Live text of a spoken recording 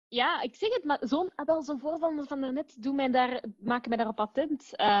Ja, ik zeg het, maar zo'n voorval van daarnet maken mij daarop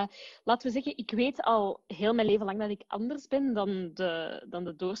attent. Laten we zeggen, ik weet al heel mijn leven lang dat ik anders ben dan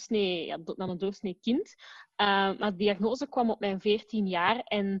de doorsnee, dan een doorsnee kind. Maar de diagnose kwam op mijn 14 jaar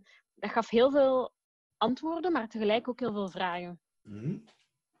en dat gaf heel veel antwoorden, maar tegelijk ook heel veel vragen. Mm-hmm.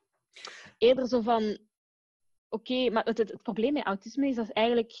 Eerder zo van... Oké, maar het probleem met autisme is dat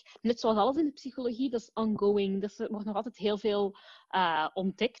eigenlijk, net zoals alles in de psychologie, dat is ongoing. Dus er wordt nog altijd heel veel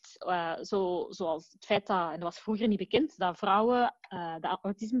ontdekt. Zoals het feit dat, en dat was vroeger niet bekend, dat dat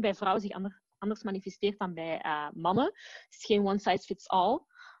autisme bij vrouwen zich anders manifesteert dan bij mannen. Het is geen one size fits all.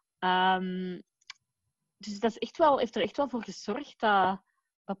 Dus dat is heeft er echt wel voor gezorgd dat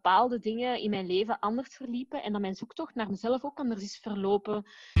bepaalde dingen in mijn leven anders verliepen en dat mijn zoektocht naar mezelf ook anders is verlopen.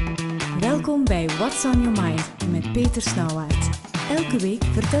 Welkom bij What's on Your Mind met Peter Snauwaert. Elke week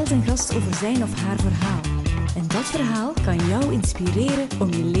vertelt een gast over zijn of haar verhaal. En dat verhaal kan jou inspireren om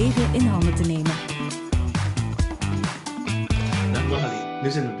je leven in handen te nemen. Dag Magali, nu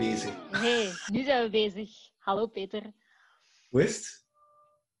zijn we bezig. Hey, nu zijn we bezig. Hallo Peter. Hoe is het?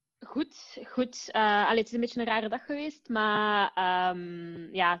 Goed. Het is een beetje een rare dag geweest, maar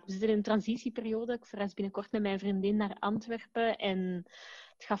we zitten in een transitieperiode. Ik verhuis binnenkort met mijn vriendin naar Antwerpen en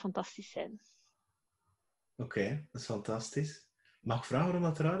het gaat fantastisch zijn. Oké, dat is fantastisch. Mag ik vragen waarom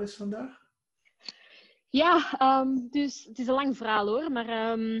het raar is vandaag? Ja, dus het is een lang verhaal hoor,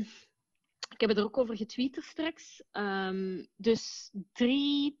 maar ik heb het er ook over getweet straks. Dus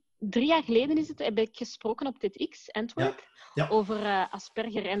drie jaar geleden heb ik gesproken op TEDx Antwerp over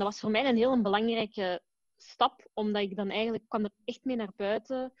Asperger. En dat was voor mij een heel belangrijke stap, omdat ik dan eigenlijk kwam er echt mee naar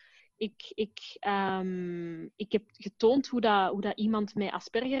buiten. Ik heb getoond hoe dat iemand met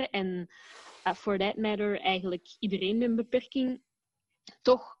Asperger en for that matter eigenlijk iedereen met een beperking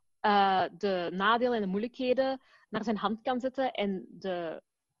toch de nadelen en de moeilijkheden naar zijn hand kan zetten en de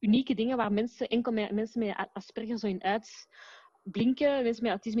unieke dingen waar mensen met Asperger zo in uitblinken, mensen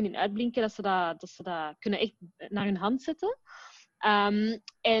met autisme in uitblinken, dat ze dat kunnen echt naar hun hand zetten.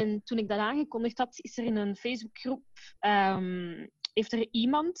 En toen ik dat aangekondigd had, is er in een Facebookgroep heeft er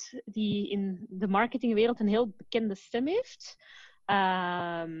iemand die in de marketingwereld een heel bekende stem heeft,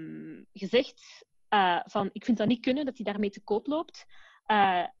 gezegd van ik vind dat niet kunnen dat hij daarmee te koop loopt.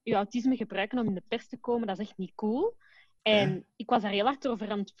 Je autisme gebruiken om in de pers te komen, dat is echt niet cool. En ik was daar heel hard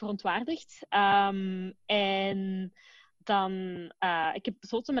over verontwaardigd. En dan... ik heb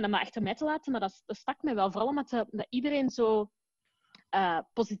besloten me dat maar achter mij te laten, maar dat stak me wel. Vooral omdat dat iedereen zo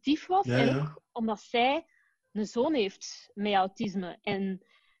positief was. Ja, en ook omdat zij een zoon heeft met autisme. En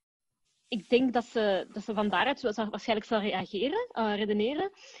ik denk dat ze van daaruit waarschijnlijk zal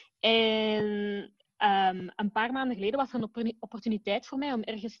redeneren. En een paar maanden geleden was er een opportuniteit voor mij om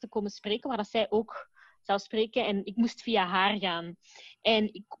ergens te komen spreken, waar dat zij ook zou spreken. En ik moest via haar gaan.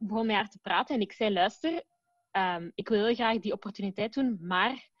 En ik begon met haar te praten en ik zei, luister, ik wil heel graag die opportuniteit doen,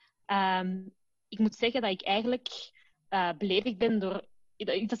 maar ik moet zeggen dat ik eigenlijk beledigd ben door...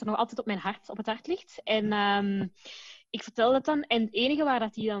 Dat er nog altijd op het hart ligt. En ik vertelde het dan. En het enige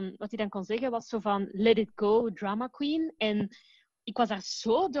wat hij dan kon zeggen was zo van... Let it go, drama queen. En ik was daar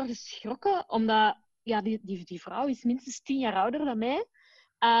zo door geschrokken. Omdat die vrouw is minstens 10 jaar ouder dan mij.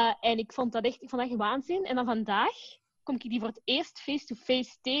 En ik vond dat echt waanzin. En dan vandaag kom ik die voor het eerst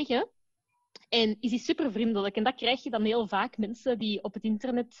face-to-face tegen. En is die super vriendelijk. En dat krijg je dan heel vaak. Mensen die op het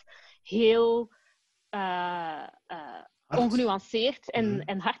internet heel... ongenuanceerd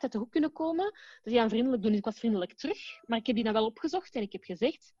en hard uit de hoek kunnen komen. Dus die gaan vriendelijk doen. Dus ik was vriendelijk terug. Maar ik heb die dan wel opgezocht en ik heb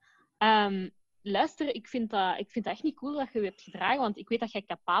gezegd... luister, ik vind dat echt niet cool dat je je hebt gedragen, want ik weet dat jij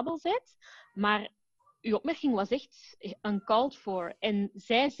capabel bent. Maar uw opmerking was echt uncalled for. En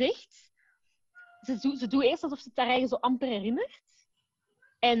zij zegt... Ze doet eerst alsof ze het daar eigenlijk zo amper herinnert.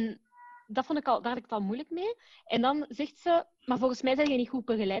 En daar had ik het al moeilijk mee. En dan zegt ze... Maar volgens mij ben je niet goed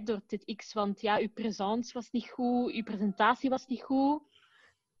begeleid door TEDx, want ja, uw présence was niet goed, uw presentatie was niet goed.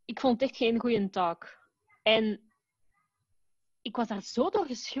 Ik vond het echt geen goede talk. En ik was daar zo door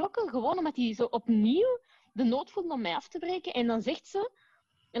geschrokken, gewoon omdat hij zo opnieuw de nood voelde om mij af te breken. En dan zegt ze,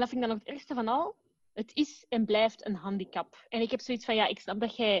 en dat vind ik dan nog het ergste van al, het is en blijft een handicap. En ik heb zoiets van, ja, ik snap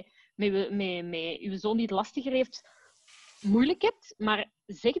dat jij met uw zoon die het lastiger heeft, moeilijk hebt, maar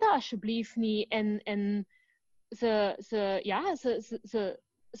zeg dat alsjeblieft niet. En ze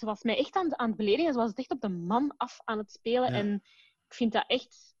was mij echt aan het beledigen. Ze was het echt op de man af aan het spelen. Ja. En ik vind dat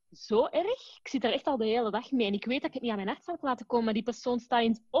echt zo erg. Ik zit er echt al de hele dag mee. En ik weet dat ik het niet aan mijn hart zou laten komen. Maar die persoon staat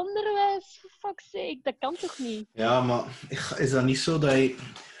in het onderwijs. For fuck's sake, dat kan toch niet? Ja, maar is dat niet zo dat je...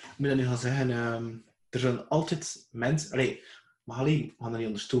 Ik moet dat nu gaan zeggen... er zijn altijd mensen... Magali, we gaan dat niet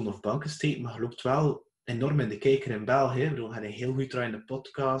onder stoelen of banken steken, maar je loopt wel enorm in de kijker in België. Ik bedoel, hij heeft een heel goed draaiende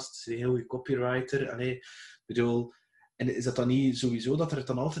podcast, een heel goede copywriter. Allee, ik bedoel, en is dat dan niet sowieso dat er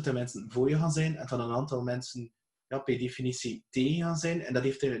dan altijd de mensen voor je gaan zijn en dan een aantal mensen per definitie tegen gaan zijn? En dat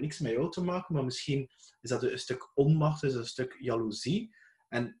heeft eigenlijk niks met jou te maken, maar misschien is dat een stuk onmacht, is dat een stuk jaloezie.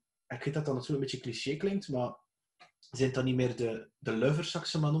 En ik weet dat dat natuurlijk een beetje cliché klinkt, maar zijn het dan niet meer de lovers, zou ik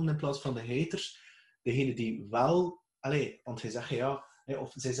ze maar noemen, in plaats van de haters? Degene die wel... want hij zegt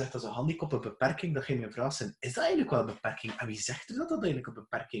of zij zegt dat ze een handicap, een beperking, dat ging mijn vraag zijn, is dat eigenlijk wel een beperking? En wie zegt er dat dat eigenlijk een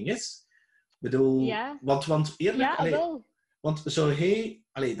beperking is? Ik bedoel, Ja. Want eerlijk... Ja, wel. Want zou hij...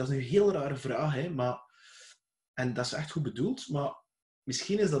 dat is een heel rare vraag, maar... En dat is echt goed bedoeld, maar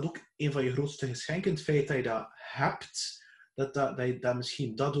misschien is dat ook een van je grootste geschenken, het feit dat je dat hebt, dat je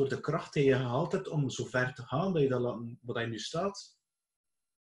misschien daardoor de kracht die je gehaald hebt om zo ver te gaan, dat je dat wat je nu staat.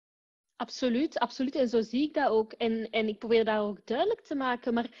 Absoluut, absoluut. En zo zie ik dat ook. En ik probeer dat ook duidelijk te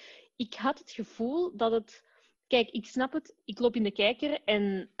maken. Maar ik had het gevoel dat het... Kijk, ik snap het. Ik loop in de kijker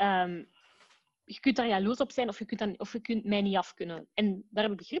en je kunt daar jaloers op zijn of je kunt mij niet afkunnen. En daar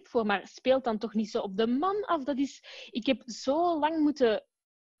heb ik begrip voor. Maar speelt dan toch niet zo op de man af. Ik heb zo lang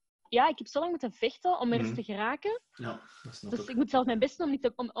moeten vechten om ergens te geraken. Ja, dat snap Dus ik. ik moet zelf mijn best doen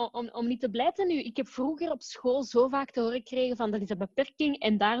om niet te blijten nu. Ik heb vroeger op school zo vaak te horen gekregen van dat is een beperking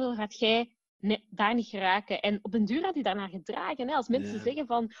en daardoor gaat jij daar niet geraken. En op den duur had je daarnaar gedragen. Hè? Als mensen zeggen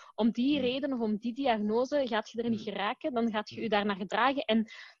van om die reden of om die diagnose gaat je er niet geraken, dan gaat je je daarnaar gedragen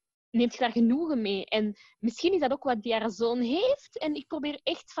en neemt je daar genoegen mee. En misschien is dat ook wat die haar zoon heeft. En ik probeer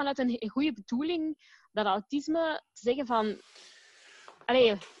echt vanuit een goede bedoeling dat autisme te zeggen van...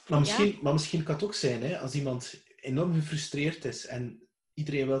 Maar misschien kan het ook zijn, hè, als iemand enorm gefrustreerd is en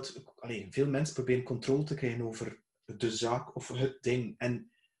iedereen wil... veel mensen proberen controle te krijgen over de zaak of het ding.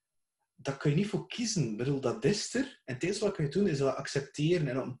 En daar kun je niet voor kiezen. Ik bedoel, dat is er. En het eerste wat je doen, is dat accepteren.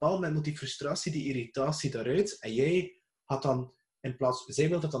 En op een bepaald moment moet die frustratie, die irritatie daaruit. En jij had dan, zij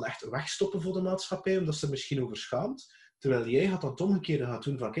wil dat dan echt wegstoppen voor de maatschappij, omdat ze er misschien over schaamt. Terwijl jij had dat omgekeerde gaat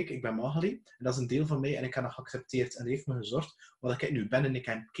doen van, kijk, ik ben Magali, en dat is een deel van mij, en ik heb dat geaccepteerd. En dat heeft me gezorgd wat ik nu ben. En ik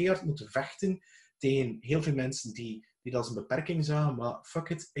heb keihard moeten vechten tegen heel veel mensen die dat als een beperking zagen, maar fuck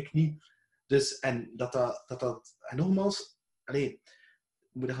it, ik niet. Dus, en en nogmaals, hoe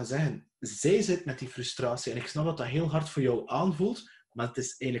moet ik gaan zeggen, zij zit met die frustratie. En ik snap dat dat heel hard voor jou aanvoelt, maar het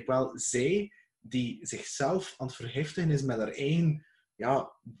is eigenlijk wel zij die zichzelf aan het vergiftigen is met haar eigen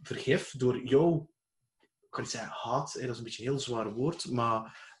vergif door jou... Ik kan niet zeggen haat, dat is een beetje een heel zwaar woord,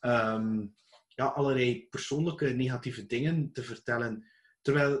 maar allerlei persoonlijke negatieve dingen te vertellen.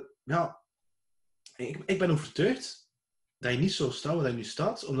 Terwijl, ik ben overtuigd dat je niet zo staat waar je nu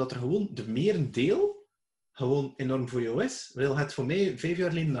staat, omdat er gewoon de merendeel gewoon enorm voor jou is. Je hebt voor mij 5 jaar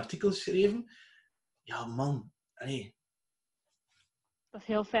geleden een artikel geschreven. Ja, man, Dat is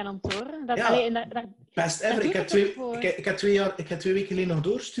heel fijn om te horen. Best ever. Ik heb 2 weken geleden nog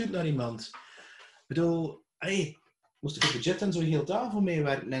doorgestuurd naar iemand. Ik bedoel, moest ik op budget en zo heel dagen voor mij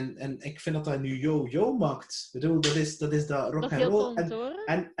werken. En ik vind dat nu jou maakt. Ik bedoel, dat is dat rock and roll.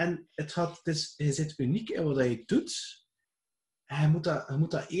 En je zit uniek in wat je doet. En je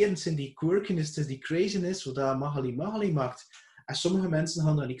moet dat eerst in die quirkiness, die craziness, wat dat Magali maakt. En sommige mensen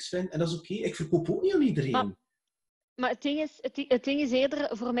gaan daar niks vinden. En dat is oké. Ik verkoop ook niet aan iedereen. Maar het ding is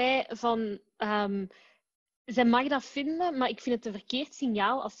eerder voor mij van... zij mag dat vinden, maar ik vind het een verkeerd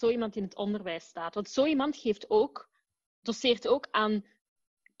signaal als zo iemand in het onderwijs staat. Want zo iemand doseert ook aan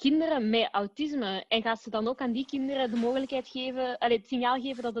kinderen met autisme. En gaat ze dan ook aan die kinderen de mogelijkheid geven, het signaal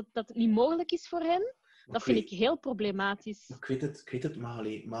geven dat het niet mogelijk is voor hen? Dat vind ik heel problematisch. Ik weet het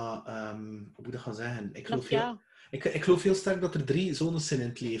Magali, maar hoe moet ik dat gaan zeggen? Ik geloof heel sterk dat er 3 zones zijn in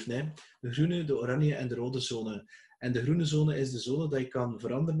het leven. Hè? De groene, de oranje en de rode zone. En de groene zone is de zone dat je kan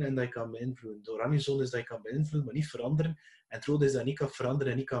veranderen en dat je kan beïnvloeden. De oranje zone is dat je kan beïnvloeden, maar niet veranderen. En het rode is dat je niet kan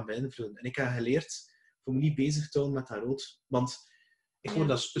veranderen en niet kan beïnvloeden. En ik heb geleerd om me niet bezig te houden met dat rood. Want ik word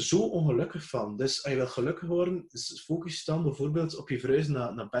daar zo ongelukkig van. Dus als je wilt gelukkig worden, focus je dan bijvoorbeeld op je verhuizen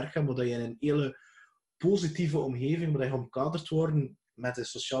naar Berchem, waar je in een hele positieve omgeving, waar je omkaderd wordt met een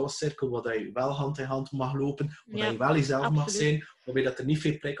sociale cirkel, waar je wel hand in hand mag lopen, waar je wel jezelf mag zijn, waarbij dat er niet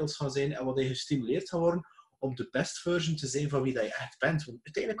veel prikkels gaan zijn en waar je gestimuleerd gaat worden om de best version te zijn van wie dat je echt bent. Want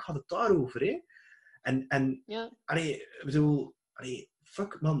uiteindelijk gaat het daarover, hè.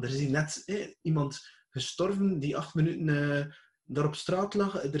 Fuck man, er is hier net iemand gestorven die 8 minuten daar op straat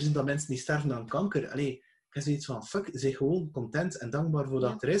lag. Er zijn dan mensen die sterven aan kanker. Ik heb zoiets van, fuck, zeg gewoon content en dankbaar voor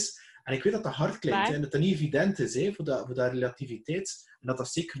dat er is. En ik weet dat dat hard klinkt en dat dat niet evident is, hè, voor dat relativiteit. En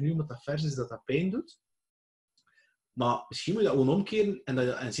dat zeker nu, omdat dat vers is, dat pijn doet. Maar misschien moet je dat gewoon omkeren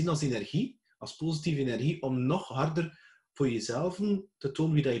en zien als energie, als positieve energie, om nog harder voor jezelf te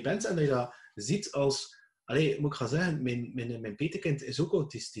tonen wie dat je bent. En dat je dat ziet als moet ik gaan zeggen, mijn petekind is ook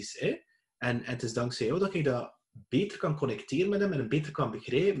autistisch. Hè? En het is dankzij jou dat ik dat beter kan connecteren met hem en hem beter kan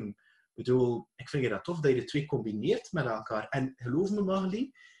begrijpen. Ik bedoel, ik vind het tof dat je de twee combineert met elkaar. En geloof me,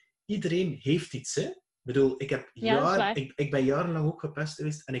 Magali, iedereen heeft iets. Hè? Ik bedoel, ik ben jarenlang ook gepest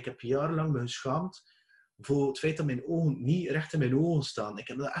geweest en ik heb jarenlang me geschaamd voor het feit dat mijn ogen niet recht in mijn ogen staan. Ik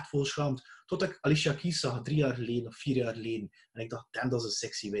heb me daar echt voor geschaamd. Totdat ik Alicia Keys zag 3 jaar geleden of 4 jaar geleden. En ik dacht, damn, dat is een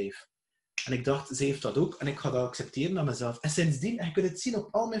sexy wijf. En ik dacht, ze heeft dat ook. En ik ga dat accepteren aan mezelf. En sindsdien, en je kunt het zien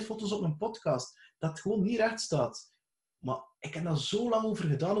op al mijn foto's op mijn podcast, dat het gewoon niet recht staat. Maar ik heb daar zo lang over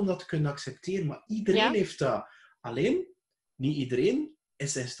gedaan om dat te kunnen accepteren. Maar iedereen heeft dat. Alleen, niet iedereen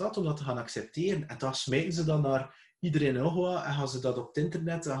is in staat om dat te gaan accepteren. En dan smijten ze dan naar iedereen nog wat en gaan ze dat op het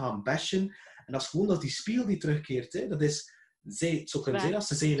internet en gaan bashen. En dat is gewoon dat die spiegel die terugkeert. Hè. Dat is, het zou kunnen zijn als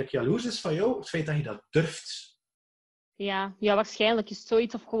ze eigenlijk jaloers is van jou, het feit dat je dat durft. Ja, waarschijnlijk is het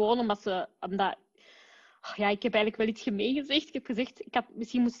zoiets. Of gewoon omdat... Ja, ik heb eigenlijk wel iets gemeen gezegd. Ik heb gezegd,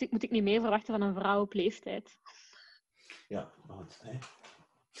 misschien moet ik niet meer verwachten van een vrouw op leeftijd. Ja, maar goed. Hè.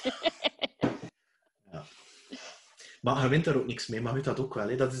 Ja. Maar je wint daar ook niks mee, maar je weet dat ook wel.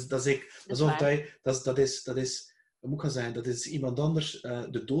 Hè. Dat is iemand anders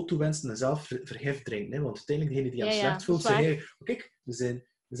de dood toewensen en zelf vergif drinken. Hè. Want uiteindelijk, degene die aan slecht voelt, zegt, kijk, we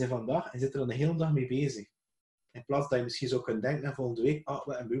zijn vandaag en zit er dan de hele dag mee bezig. In plaats dat je misschien zou kunnen denken, volgende week,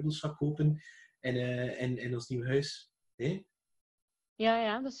 we een meubels gaan kopen in ons nieuw huis. Hè?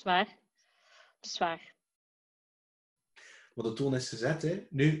 Ja, dat is waar. Dat is waar. Maar de toon is gezet, hè.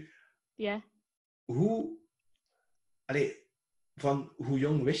 Nu, hoe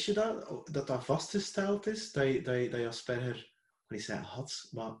jong wist je dat vastgesteld is, dat je Asperger, ik wil niet zeggen had,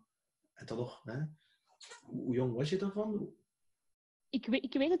 maar en dan nog, hè? Hoe jong was je daarvan?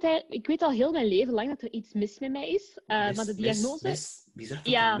 Ik weet al heel mijn leven lang dat er iets mis met mij is. Maar de diagnose... Wie zegt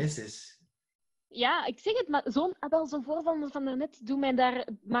dat er mis is? Ja, ik zeg het, maar zo'n voorval van daarnet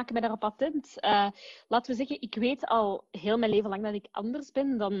maken mij daarop attent. Laten we zeggen, ik weet al heel mijn leven lang dat ik anders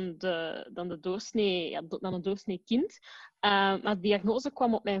ben dan de doorsnee kind. Maar de diagnose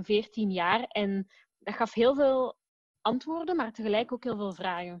kwam op mijn 14 jaar en dat gaf heel veel antwoorden, maar tegelijk ook heel veel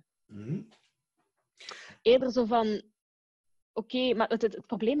vragen. Mm-hmm. Eerder zo van... Oké, maar het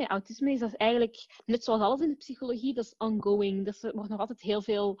probleem met autisme is dat eigenlijk, net zoals alles in de psychologie, dat is ongoing. Dus er wordt nog altijd heel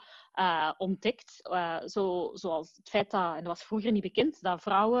veel ontdekt. Zoals het feit dat, en dat was vroeger niet bekend, dat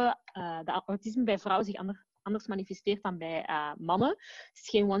dat autisme bij vrouwen zich anders manifesteert dan bij mannen. Het is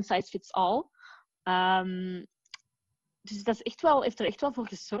geen one size fits all. Dus dat is heeft er echt wel voor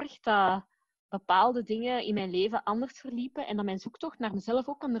gezorgd dat bepaalde dingen in mijn leven anders verliepen en dat mijn zoektocht naar mezelf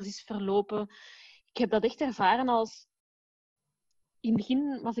ook anders is verlopen. Ik heb dat echt ervaren als... In het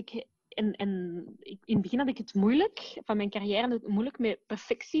begin had ik het moeilijk, van mijn carrière, moeilijk met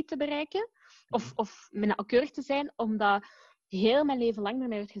perfectie te bereiken. Of met nauwkeurig te zijn, omdat heel mijn leven lang naar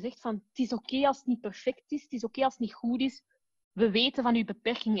mij werd gezegd van het is oké als het niet perfect is, het is oké als het niet goed is. We weten van uw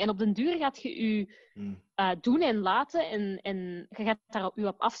beperking. En op den duur gaat je je doen en laten en je gaat daar u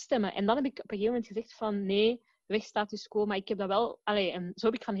op afstemmen. En dan heb ik op een gegeven moment gezegd van nee, weg status quo, maar ik heb dat wel... en zo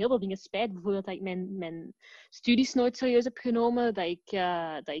heb ik van heel veel dingen spijt. Bijvoorbeeld dat ik mijn studies nooit serieus heb genomen. Dat ik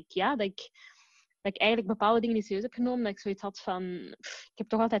eigenlijk bepaalde dingen niet serieus heb genomen. Dat ik zoiets had van... ik heb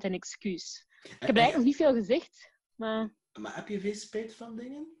toch altijd een excuus. Ik heb eigenlijk nog niet veel gezegd, maar... Maar heb je veel spijt van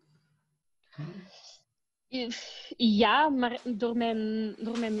dingen? Ja, maar door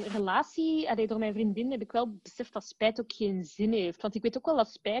mijn relatie, door mijn vriendin, heb ik wel beseft dat spijt ook geen zin heeft. Want ik weet ook wel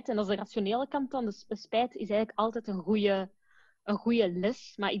dat spijt, en dat is de rationele kant dan, dus spijt is eigenlijk altijd een goede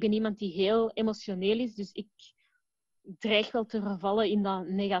les. Maar ik ben iemand die heel emotioneel is, dus ik dreig wel te vervallen in dat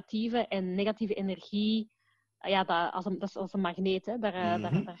negatieve. En negatieve energie, dat is als een magneet. Hè.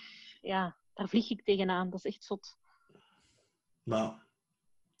 Daar vlieg ik tegenaan. Dat is echt zot. Maar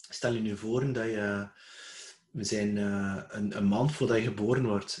stel je nu voor dat we zijn een maand voordat je geboren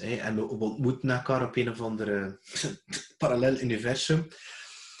wordt. Hè, en we ontmoeten elkaar op een of andere parallel universum.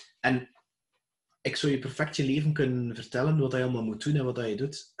 En ik zou je perfect je leven kunnen vertellen wat je allemaal moet doen en wat je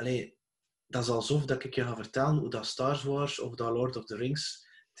doet. Allee, dat is alsof dat ik je ga vertellen hoe dat Star Wars of dat Lord of the Rings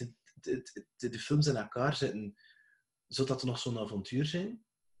de films in elkaar zitten. Zodat er nog zo'n avontuur zijn.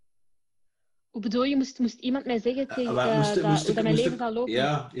 Hoe bedoel je? Moest iemand mij zeggen tegen dat mijn leven gaat lopen?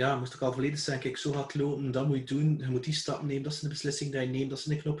 Ja, moest ik al volledig zeggen, kijk, zo gaat het lopen, dat moet je doen, je moet die stap nemen, dat is een beslissing die je neemt, dat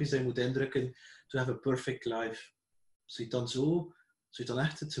zijn de knopjes die je moet indrukken, to have a perfect life. Zou je dan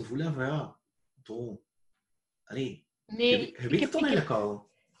echt het gevoel hebben van, bon. Allee, nee, je weet het dan eigenlijk al.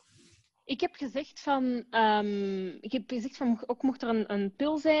 Ik heb gezegd van ook mocht er een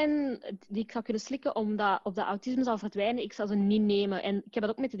pil zijn die ik zou kunnen slikken of dat autisme zou verdwijnen, ik zou ze niet nemen. En ik heb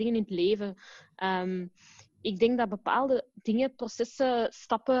dat ook met de dingen in het leven. ik denk dat bepaalde dingen, processen,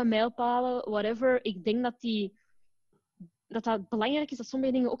 stappen, mijlpalen, whatever, ik denk dat belangrijk is dat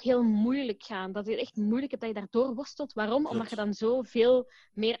sommige dingen ook heel moeilijk gaan. Dat je het echt moeilijk hebt dat je daardoor worstelt. Waarom? Omdat je dan zoveel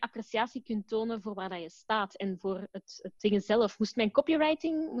meer appreciatie kunt tonen voor waar dat je staat en voor het dingen zelf. Moest mijn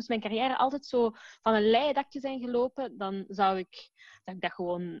carrière altijd zo van een leien dakje zijn gelopen, dan zou ik dat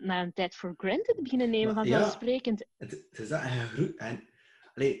gewoon na een tijd for granted beginnen nemen, vanzelfsprekend. Het is dat en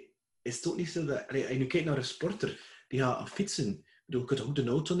is het ook niet zo dat... als je nu kijkt naar een sporter, die gaat fietsen. Je kunt ook de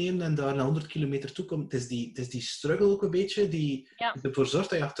auto nemen en daar naar 100 kilometer toe komen. Het is die struggle ook een beetje die ervoor zorgt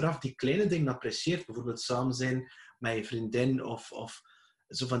dat je achteraf die kleine dingen apprecieert. Bijvoorbeeld samen zijn met je vriendin of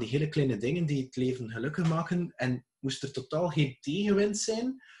zo van die hele kleine dingen die het leven gelukkig maken. En moest er totaal geen tegenwind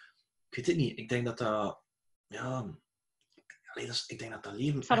zijn, ik weet het niet. Ik denk dat ik denk dat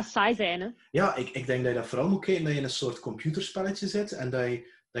leven... Het zou dat saai zijn, hè? Ja, ik denk dat je dat vooral moet kijken dat je in een soort computerspelletje zit en dat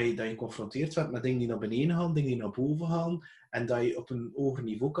je geconfronteerd wordt met dingen die naar beneden gaan, dingen die naar boven gaan, en dat je op een hoger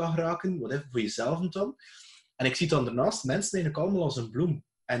niveau kan geraken, whatever, voor jezelf dan. En ik zie dan daarnaast mensen eigenlijk allemaal als een bloem.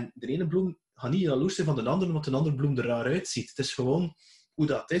 En de ene bloem gaat niet jaloers zijn van de andere, want de andere bloem er raar uitziet. Het is gewoon hoe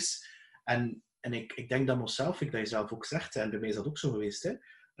dat is. En ik denk dat mezelf, dat je zelf ook zegt, en bij mij is dat ook zo geweest, hè.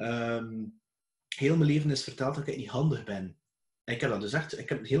 Heel mijn leven is verteld dat ik niet handig ben. En ik heb dat dus echt,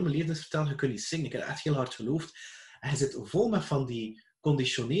 heel mijn leven is verteld, je kunt niet zingen. Ik heb echt heel hard geloofd. En je zit vol met van die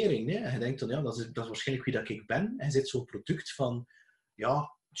conditionering. Hè? En je denkt dan, ja, dat is waarschijnlijk wie dat ik ben. En je zit zo'n product van,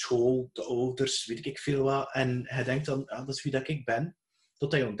 ja, school, de ouders, weet ik veel wat. En je denkt dan, ja, dat is wie dat ik ben.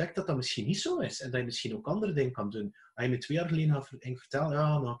 Totdat je ontdekt dat dat misschien niet zo is. En dat je misschien ook andere dingen kan doen. Als je me 2 jaar geleden ging vertellen,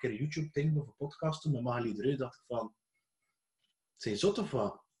 ja, nog een keer een YouTube-ding of een podcast doen met Magali Dreu, dacht ik van, zijn je zot of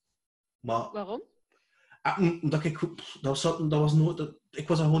wat? Maar, waarom? Omdat ik was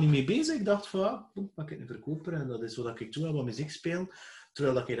er gewoon niet mee bezig. Ik dacht van, ik ben een verkoper en dat is wat ik doe, wat muziek speel.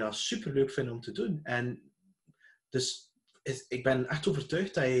 Terwijl dat ik dat superleuk vind om te doen. En dus ik ben echt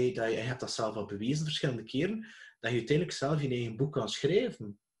overtuigd dat je hebt dat zelf al bewezen verschillende keren, dat je uiteindelijk zelf je eigen boek kan schrijven.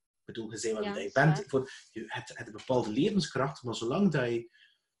 Ik bedoel, je zei wat je bent. Je hebt een bepaalde levenskracht, maar zolang dat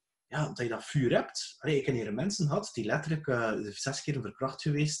je dat vuur hebt... ik heb hier mensen gehad die letterlijk 6 keer verkracht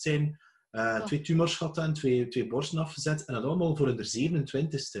geweest zijn, 2 tumors gehad en 2 borsten afgezet. En dat allemaal voor hun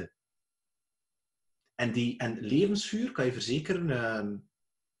 27e. En levensvuur kan je verzekeren...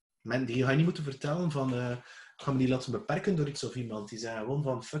 die ga je niet moeten vertellen van... ik ga me niet laten beperken door iets of iemand. Die zeggen gewoon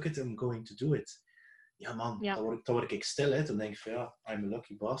van... Fuck it, I'm going to do it. Ja man, dan word ik stil. Hè. Dan denk ik van ja, I'm a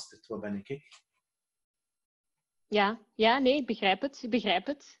lucky bastard. Wat ben ik? Ja, nee, ik begrijp het.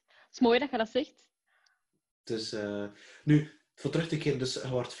 Het is mooi dat je dat zegt. Dus nu... Voor terug te keren, dus je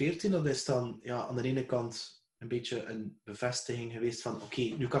wordt 14, dat is dan aan de ene kant een beetje een bevestiging geweest van oké,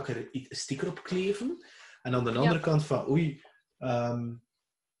 nu kan ik er een sticker op kleven. En aan de andere kant van oei,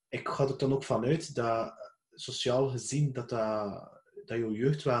 ik ga er dan ook vanuit dat sociaal gezien dat jouw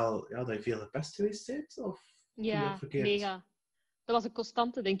jeugd wel, dat je veel gepest geweest bent? Of ja, mega. Dat was een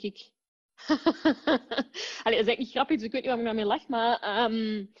constante, denk ik. Dat is eigenlijk niet grappig, dus ik weet niet waarom ik daarmee lach, maar...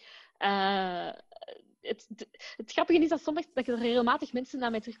 Het grappige is dat er regelmatig mensen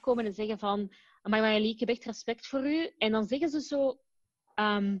naar mij terugkomen en zeggen van amai Magali, ik heb echt respect voor u. En dan zeggen ze zo...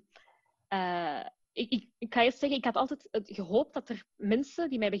 ik ga eerst zeggen, ik had altijd gehoopt dat er mensen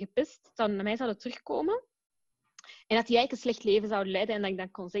die mij hebben gepest, dan naar mij zouden terugkomen. En dat die eigenlijk een slecht leven zouden leiden. En dat ik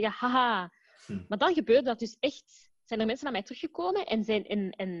dan kon zeggen, haha. Maar dan gebeurde dat dus echt... Zijn er mensen naar mij teruggekomen en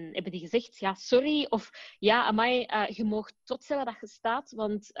hebben die gezegd, ja, sorry, of ja, amai, je mag trots zijn waar dat je staat,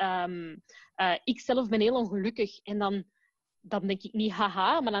 want ik zelf ben heel ongelukkig. En dan denk ik niet,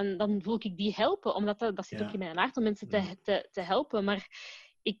 haha, maar dan voel ik die helpen, omdat dat zit ook in mijn aard om mensen te helpen. Maar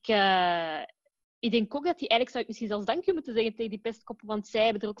ik denk ook dat die eigenlijk, zou ik misschien zelfs dankje moeten zeggen tegen die pestkoppen, want zij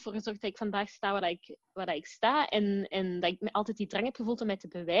hebben er ook voor gezorgd dat ik vandaag sta waar ik sta en dat ik me altijd die drang heb gevoeld om mij te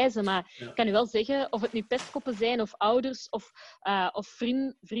bewijzen. Maar ik kan u wel zeggen, of het nu pestkoppen zijn of ouders of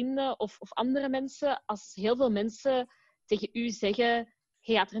vrienden of andere mensen, als heel veel mensen tegen u zeggen,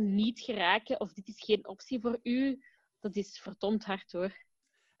 je gaat er niet geraken of dit is geen optie voor u, dat is verdomd hard hoor.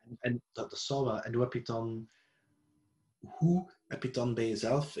 En dat zal wel. En hoe heb je dan bij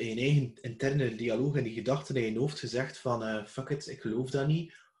jezelf in je eigen interne dialoog en die gedachten in je hoofd gezegd van fuck it, ik geloof dat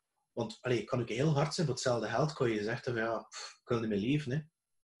niet. Want het kan ook heel hard zijn, voor hetzelfde geld kan je zeggen van ik wil niet meer leven. Hè.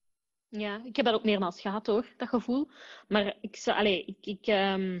 Ja, ik heb dat ook meermaals gehad hoor, dat gevoel. Maar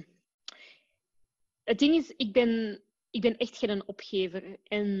het ding is, ik ben echt geen opgever.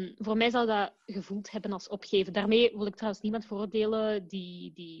 En voor mij zou dat gevoeld hebben als opgeven. Daarmee wil ik trouwens niemand veroordelen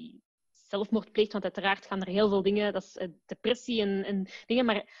die zelfmoord pleegt, want uiteraard gaan er heel veel dingen, dat is depressie en dingen,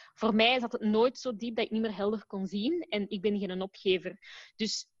 maar voor mij zat het nooit zo diep dat ik niet meer helder kon zien en ik ben geen opgever.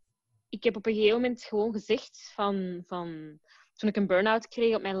 Dus ik heb op een gegeven moment gewoon gezegd van toen ik een burn-out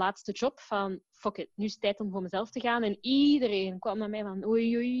kreeg op mijn laatste job, van fuck it, nu is het tijd om voor mezelf te gaan. En iedereen kwam naar mij van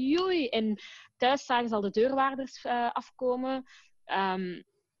oei, oei, oei. En thuis zagen ze al de deurwaarders afkomen.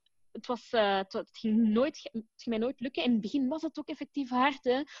 Het ging mij nooit lukken. En in het begin was het ook effectief hard.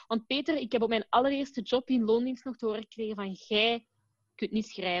 Hè? Want Peter, ik heb op mijn allereerste job in loondienst nog te horen gekregen van jij kunt niet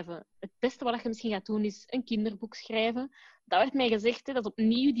schrijven. Het beste wat je misschien gaat doen is een kinderboek schrijven. Dat werd mij gezegd. Hè? Dat is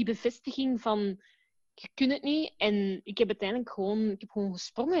opnieuw die bevestiging van je kunt het niet. En ik heb uiteindelijk gewoon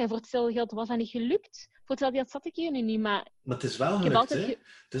gesprongen. En voor hetzelfde geld was dat niet gelukt. Voor hetzelfde geld zat ik hier nu niet. Maar het is wel ik heb gelukt, altijd hè?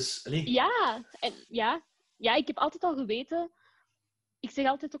 Dus, ja, ik heb altijd al geweten. Ik zeg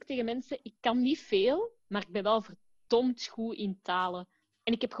altijd ook tegen mensen, ik kan niet veel, maar ik ben wel verdomd goed in talen.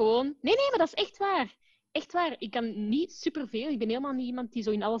 En ik heb gewoon... Nee, maar dat is echt waar. Echt waar. Ik kan niet superveel. Ik ben helemaal niet iemand die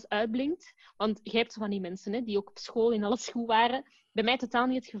zo in alles uitblinkt. Want jij hebt zo van die mensen, hè, die ook op school in alles goed waren. Bij mij totaal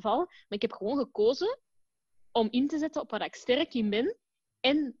niet het geval. Maar ik heb gewoon gekozen om in te zetten op waar ik sterk in ben.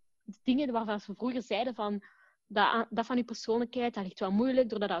 En de dingen waarvan ze vroeger zeiden van... Dat van je persoonlijkheid, dat ligt wel moeilijk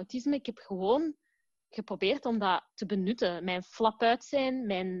door dat autisme. Ik heb gewoon geprobeerd om dat te benutten. Mijn flap uit zijn,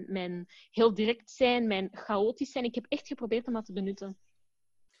 mijn heel direct zijn, mijn chaotisch zijn. Ik heb echt geprobeerd om dat te benutten.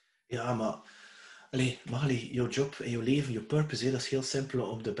 Ja, maar... Magali, jouw job en jouw leven, jouw purpose, hè, dat is heel simpel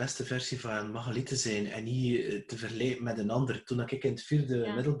om de beste versie van Magali te zijn en niet te vergelijken met een ander. Toen ik in het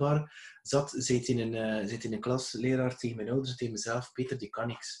 4e middelbaar zat, zei in een klas leraar tegen mijn ouders, tegen mezelf, Peter, die kan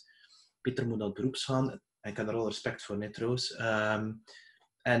niks. Peter moet naar het beroeps gaan. En ik heb er al respect voor, net trouwens.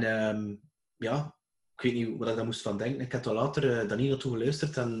 Ik weet niet wat ik daar moest van denken. Ik heb er later dan niet naartoe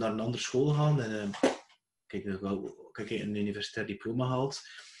geluisterd en naar een andere school gegaan. En ik heb een universitair diploma gehaald.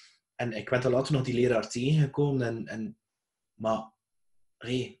 En ik ben dan later nog die leraar tegengekomen.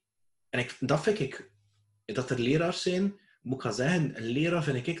 Dat vind ik, dat er leraars zijn, moet ik gaan zeggen, een leraar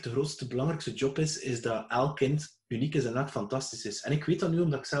vind ik de grootste, belangrijkste job is dat elk kind uniek is en elk fantastisch is. En ik weet dat nu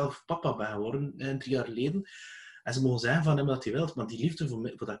omdat ik zelf papa ben geworden, 3 jaar geleden. En ze mogen zeggen van hem dat hij wil, maar die liefde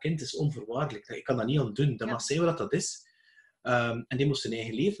voor dat kind is onvoorwaardelijk. Ik kan dat niet aan doen. Dat mag zijn wat dat is. En die moest zijn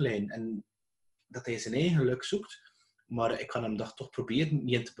eigen leven leiden. En dat hij zijn eigen geluk zoekt. Maar ik ga hem dat toch proberen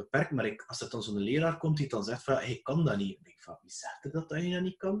niet in te beperken. Maar als er dan zo'n leraar komt die dan zegt van, hij kan dat niet. Dan denk ik van, wie zegt er dat je dat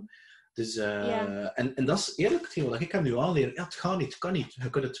niet kan? Dus, en dat is eerlijk hetgeen wat ik hem nu aanleer. Ja, het gaat niet, het kan niet. Je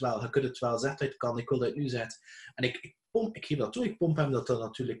kunt het wel, zeg dat je het kan. Ik wil dat je het nu zegt. En ik geef dat toe, ik pomp hem dat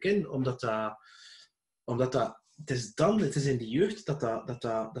natuurlijk in, omdat dat het is in de jeugd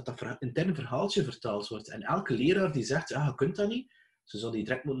dat intern verhaaltje vertaald wordt. En elke leraar die zegt, ja, je kunt dat niet, ze zal die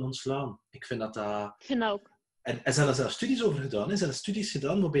direct moeten ontslaan. Ik vind dat... Ik vind dat ook. En ze hebben daar studies over gedaan. Ze hebben studies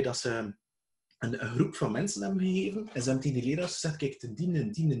gedaan waarbij dat ze een groep van mensen hebben gegeven. En ze hebben tegen die leraars gezegd, kijk,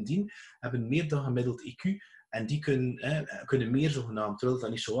 die hebben meer dan gemiddeld IQ. En die kunnen meer zogenaamd, terwijl dat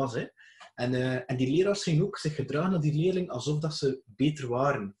niet zo was. Hè. En die leraars gingen ook zich gedragen naar die leerling alsof dat ze beter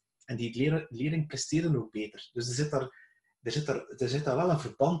waren. En die leerling presteerde ook beter. Dus er zit daar wel een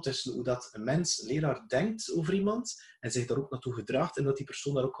verband tussen hoe dat een leraar denkt over iemand en zich daar ook naartoe gedraagt en dat die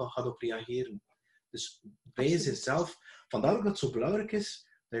persoon daar ook gaat op reageren. Dus bij jezelf, vandaar ook dat het zo belangrijk is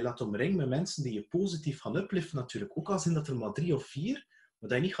dat je laat omringen met mensen die je positief gaan upliften natuurlijk. Ook al zijn dat er maar 3 of 4, maar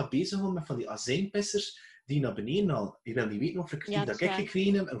dat je niet gaat bezighouden met van die azijnpissers die je naar beneden halen. Je wil niet weten of kritiek dat ik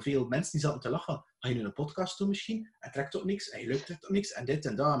gekregen heb en hoeveel mensen die zaten te lachen. Ga je nu een podcast doen misschien? Hij trekt op niks en je lukt trekt op niks en dit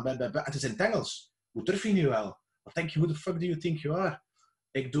en dat en het is in het Engels. Hoe durf je nu wel? Wat denk je, who the fuck do you think you are?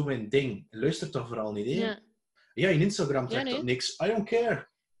 Ik doe mijn ding. Luister toch vooral niet, hè? Ja, in Instagram trekt op niks. I don't care.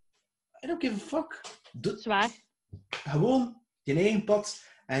 I don't give a fuck. Zwaar. Gewoon je eigen pad.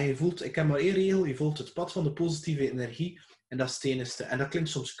 En je voelt, ik heb maar 1 regel, je volgt het pad van de positieve energie. En dat is het enigste. En dat klinkt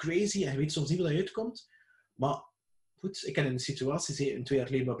soms crazy en je weet soms niet waar je uitkomt. Maar goed, ik heb in een situatie 2 jaar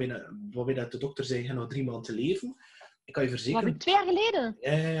geleden waarbij de dokter zei, je gaat nog 3 maanden te leven. Ik kan je verzekeren... Wat, 2 jaar geleden?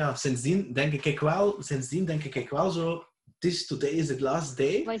 Ja. Sindsdien denk ik wel zo... Today is the last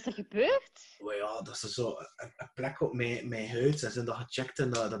day. Wat is er gebeurd? Oh ja, dat is zo een plek op mijn huid. En ze hebben dat gecheckt en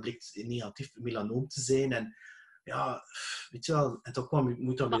dat bleek negatief melanoom te zijn. En ja, weet je wel. En toen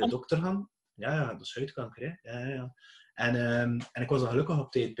moet dan bij de dokter gaan. Ja, dat is huidkanker, hè. Ja. En ik was er gelukkig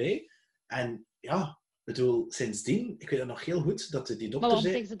op tijd bij. En ja, ik bedoel, sindsdien, ik weet het nog heel goed, dat die dokter maar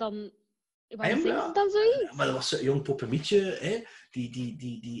zei... zeggen ze dan... Waarom zeggen ze dan zoiets? Maar dat was een jong poppenmietje, hè.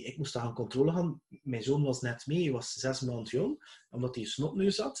 Ik moest daar gaan controle gaan. Mijn zoon was net mee, hij was 6 maanden jong, omdat hij een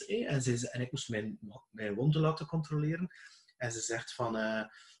snotneus had. Hè. En ik moest mijn wonden laten controleren. En ze zegt van,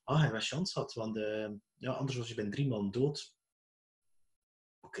 hij was chance had, want anders was je binnen 3 maanden dood.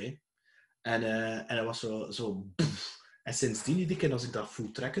 Oké. En hij was zo En sindsdien, die keer als ik dat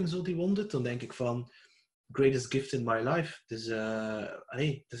voel trekken, zo die wonden, dan denk ik van... greatest gift in my life. Dus,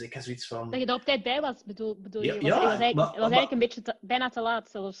 dus ik heb zoiets van... Dat je er op tijd bij was, bedoel je? Ja, Het was eigenlijk een beetje bijna te laat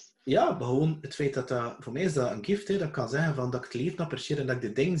zelfs. Ja, maar gewoon het feit dat voor mij is dat een gift, hè, dat ik kan zeggen van, dat ik het leven apprecieer en dat ik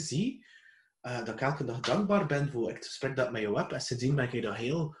de dingen zie, dat ik elke dag dankbaar ben voor het gesprek dat ik met jou heb. En sindsdien ben ik daar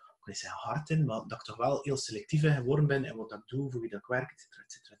heel, ik wil zeggen hard in, maar dat ik toch wel heel selectief in geworden ben in wat ik doe, voor wie dat ik werk,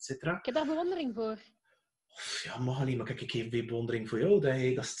 et cetera. Ik heb daar bewondering voor. Ja, Magali, maar kijk, ik heb bewondering voor jou. Dat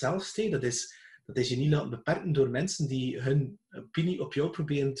is hetzelfde. Dat is je niet laten beperken door mensen die hun opinie op jou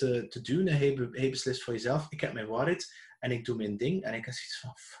proberen te doen. En hij beslist voor jezelf, ik heb mijn waarheid en ik doe mijn ding. En ik heb zoiets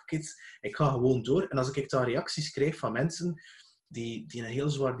van, fuck it, ik ga gewoon door. En als ik daar reacties krijg van mensen die in een heel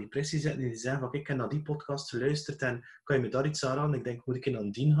zware depressie zitten en die zeggen van, ik heb naar die podcast geluisterd en kan je me daar iets aan aan? Ik denk, moet ik in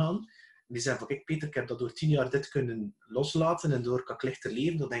aan dien gaan? En die zeggen van, kijk Peter, ik heb dat door 10 jaar dit kunnen loslaten en door kan ik lichter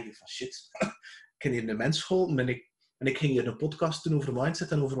leven. Dan denk ik van, shit, ik heb hier een mens geholpen en ik ging hier een podcast doen over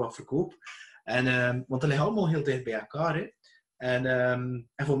mindset en over wat verkoop. Want dat ligt allemaal heel dicht bij elkaar. Hè. En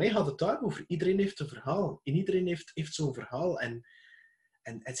voor mij gaat het daarover. Iedereen heeft een verhaal. En iedereen heeft zo'n verhaal. En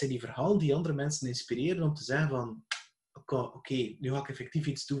het zijn die verhalen die andere mensen inspireren om te zeggen van... Oké, nu ga ik effectief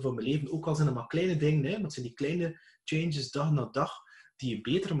iets doen van mijn leven. Ook al zijn het maar kleine dingen. Hè, maar het zijn die kleine changes dag na dag die je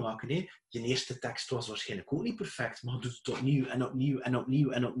beter maken. Hè. Je eerste tekst was waarschijnlijk ook niet perfect. Maar je doet het opnieuw en opnieuw en opnieuw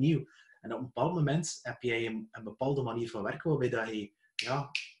en opnieuw. En op een bepaald moment heb jij een bepaalde manier van werken waarbij dat je...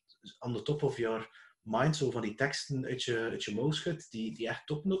 Ja, on the top of your mind, zo van die teksten uit je mouw schudt, die echt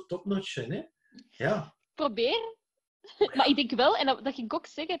top-notch zijn, hè? Ja. Probeer. Maar ik denk wel, en dat ging ik ook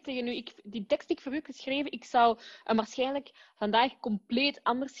zeggen tegen u, die tekst die ik voor u heb geschreven, ik zou waarschijnlijk vandaag compleet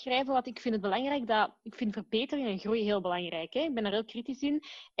anders schrijven, want ik vind het belangrijk ik vind verbetering en groei heel belangrijk. Hè? Ik ben daar heel kritisch in.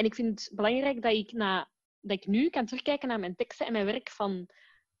 En ik vind het belangrijk dat ik nu kan terugkijken naar mijn teksten en mijn werk van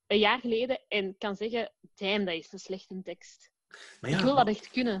een jaar geleden en kan zeggen, damn, dat is een slechte tekst. Maar ja, ik wil dat echt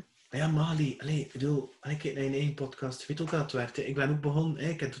kunnen. Maar ja, Magali, ik kijk naar je eigen podcast, je weet ook dat het werkt. Hè? Ik ben ook begonnen,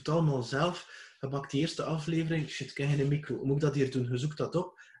 ik heb het allemaal zelf. Je maakt die eerste aflevering, shit, ik heb geen micro. Hoe moet ik dat hier doen? Je zoekt dat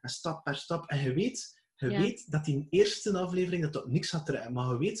op, en stap per stap. En je weet dat die eerste aflevering dat niks gaat trekken. Maar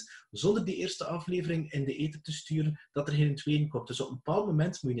je weet, zonder die eerste aflevering in de ether te sturen, dat er geen tweede komt. Dus op een bepaald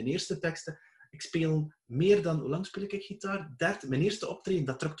moment moet je een eerste teksten... Ik speel meer dan... Hoe lang speel ik gitaar? 30. Mijn eerste optreden,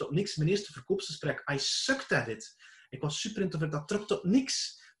 dat drukt op niks. Mijn eerste verkoopsgesprek, I sucked at it. Ik was super introvert, dat drukt op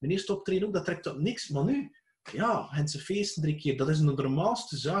niks. Mijn eerste optreden ook, dat trekt op niks. Maar nu, ja, Gentse feesten 3 keer, dat is een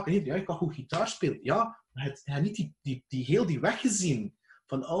normaalste zaak. Ja, ik kan goed gitaar spelen. Ja, maar je hebt niet die weg gezien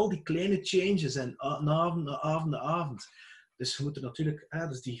van al die kleine changes en avond na avond. Dus je moet er natuurlijk,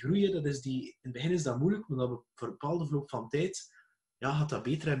 dus die groeien, in het begin is dat moeilijk, maar dat voor een bepaalde verloop van tijd, ja, gaat dat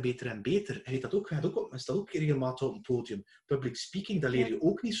beter en beter en beter. En je staat ook regelmatig op een podium. Public speaking, dat leer je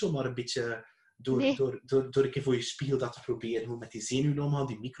ook niet zomaar een beetje... Door een keer voor je spiegel dat te proberen. Hoe met die zenuwen omgaan,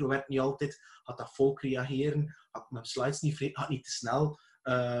 die micro werkt niet altijd. Gaat dat volk reageren? Gaat mijn slides gaat niet te snel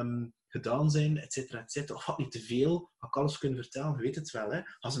gedaan zijn, et cetera. Of gaat niet te veel? Ga ik alles kunnen vertellen? Je weet het wel, hè?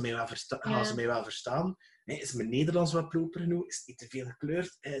 Gaan ze mij wel verstaan? Is mijn Nederlands wat proper genoeg? Is het niet te veel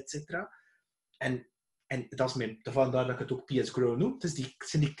gekleurd? Et cetera. En dat is vandaar dat ik het ook PS Grow noem. Het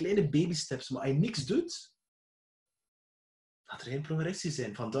zijn die kleine baby steps. Maar als je niks doet... gaat er geen progressie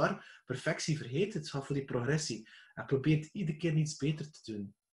zijn. Vandaar, perfectie vergeet het. Ga voor die progressie. En probeer iedere keer iets beter te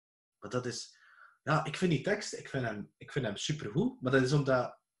doen. Maar dat is... Ja, ik vind die tekst, ik vind hem supergoed. Maar dat is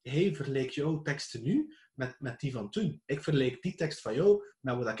omdat hij vergelijkt jouw teksten nu met die van toen. Ik vergelijk die tekst van jou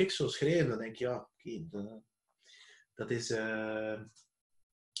met wat ik zou schrijven. Dan denk ik, ja, oké, dat is...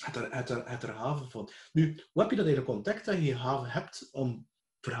 het er haven van. Nu, hoe heb je dat eigenlijk ontdekt, dat je haven hebt om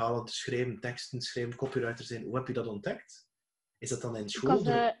verhalen te schrijven, teksten te schrijven, copywriter zijn? Hoe heb je dat ontdekt? Is dat dan in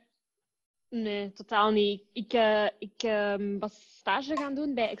school? Nee, totaal niet. Ik was stage gaan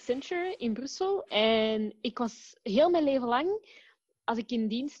doen bij Accenture in Brussel. En ik was heel mijn leven lang, als ik in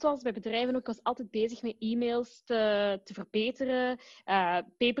dienst was bij bedrijven, ook was altijd bezig met e-mails te verbeteren,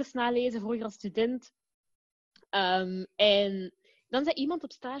 papers nalezen, vroeger als student. En dan zei iemand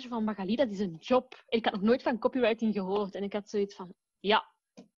op stage van, Magali, dat is een job. En ik had nog nooit van copywriting gehoord. En ik had zoiets van, ja,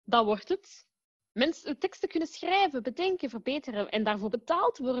 dat wordt het. Mensen teksten kunnen schrijven, bedenken, verbeteren en daarvoor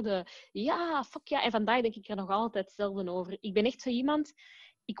betaald worden. Ja, fuck ja. En vandaag denk ik er nog altijd hetzelfde over. Ik ben echt zo iemand,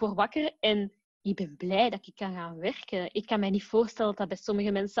 ik word wakker en ik ben blij dat ik kan gaan werken. Ik kan mij niet voorstellen dat dat bij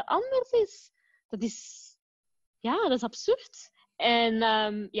sommige mensen anders is. Dat is absurd. En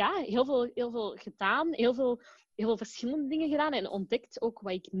heel veel gedaan, heel veel verschillende dingen gedaan en ontdekt ook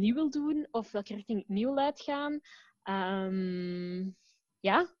wat ik niet wil doen of welke richting ik niet wil uitgaan.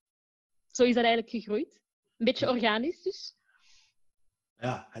 Zo is dat eigenlijk gegroeid. Een beetje organisch dus.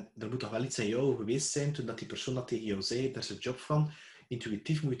 Ja, er moet toch wel iets in jou geweest zijn toen dat die persoon dat tegen jou zei, daar is een job van.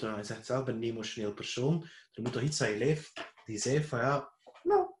 intuïtief moet dat... Hij zegt zelf, ik ben een emotioneel persoon. Er moet toch iets aan je lijf die zei van ja,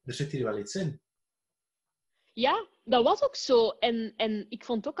 nou, er zit hier wel iets in. Ja, dat was ook zo. En ik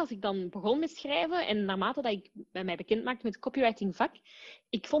vond ook, als ik dan begon met schrijven, en naarmate dat ik mij bekend maakte met het copywritingvak,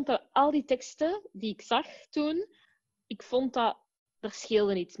 ik vond dat al die teksten die ik zag toen, ik vond dat er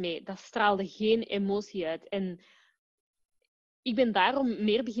scheelde iets mee. Dat straalde geen emotie uit. En ik ben daarom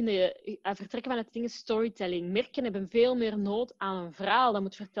meer beginnen vertrekken van het ding storytelling. Merken hebben veel meer nood aan een verhaal dat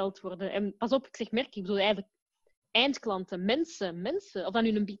moet verteld worden. En pas op, ik zeg merken, ik bedoel eigenlijk eindklanten, mensen. Of dat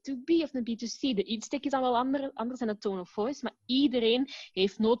nu een B2B of een B2C. De insteek is dan wel anders dan de tone of voice. Maar iedereen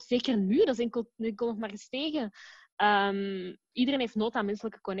heeft nood, zeker nu, dat is enkel nog maar gestegen. Iedereen heeft nood aan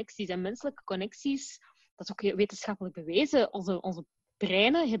menselijke connecties. En menselijke connecties, dat is ook wetenschappelijk bewezen. Onze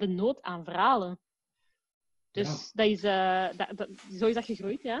breinen hebben nood aan verhalen. Dus dat is, zo is dat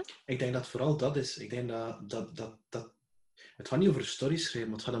gegroeid, ja. Ik denk dat vooral dat is. Ik denk dat het gaat niet over stories schrijven,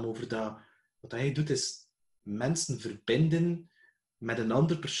 maar het gaat hem over dat... Wat hij doet, is mensen verbinden met een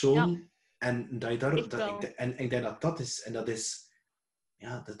andere persoon. Ja. En dat je daar... ik denk dat dat is. En dat is...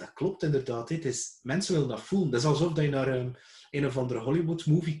 Ja, dat klopt inderdaad. Het is, mensen willen dat voelen. Dat is alsof dat je naar een of andere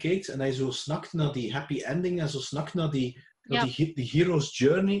Hollywood-movie kijkt en dat je zo snakt naar die happy ending en zo snakt naar die hero's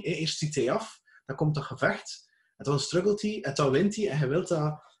journey. Eerst ziet hij af, dan komt dat gevecht, en dan struggelt hij, en dan wint hij, en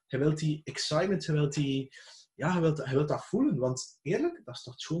je wilt die excitement, je wilt dat voelen. Want eerlijk, dat is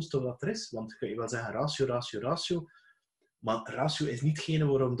toch het schoonste wat er is. Want je wil zeggen ratio. Maar ratio is niet hetgene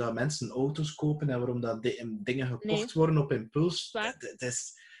waarom dat mensen auto's kopen en waarom dat dingen gekocht worden op impuls. Dat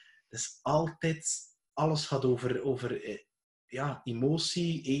is altijd... Alles gaat over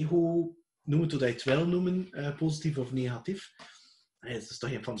emotie, ego, noem het hoe dat je het wil noemen, positief of negatief. Het is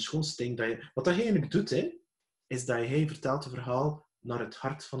toch een van de schoonste dingen. Wat dat je eigenlijk doet, is dat je vertelt een verhaal naar het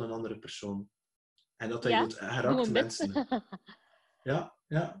hart van een andere persoon. En dat je doet, geraakt mensen. Ja.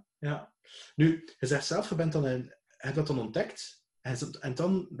 Nu, je zegt zelf, je hebt dat dan ontdekt. En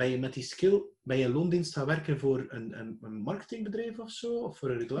dan ben je met die skill bij je loondienst gaan werken voor een marketingbedrijf of zo? Of voor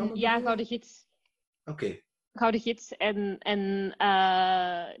een reclamebedrijf? Ja, Gouden Gids. Oké. Gouden Gids. En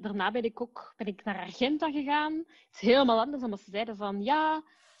daarna ben ik naar Argenta gegaan. Het is helemaal anders, omdat ze zeiden van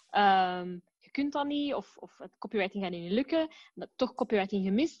je kunt dat niet, of het copywriting gaat niet lukken. Toch copywriting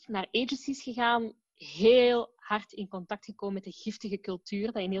gemist. Naar agencies gegaan. Heel hard in contact gekomen met de giftige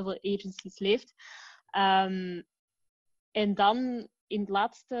cultuur dat in heel veel agencies leeft. En dan in het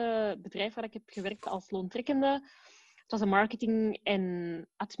laatste bedrijf waar ik heb gewerkt als loontrekkende, het was een marketing- en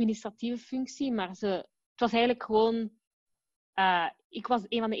administratieve functie, maar het was eigenlijk gewoon... ik was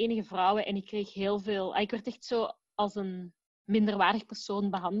een van de enige vrouwen en ik kreeg heel veel... ik werd echt zo als een minderwaardig persoon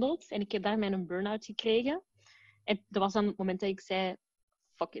behandeld. En ik heb daar mijn burn-out gekregen. En dat was dan het moment dat ik zei...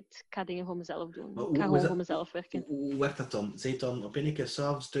 Fuck it, ik ga dingen voor mezelf doen. Ik ga gewoon voor mezelf werken. Hoe werkt dat dan? Zij dan op een keer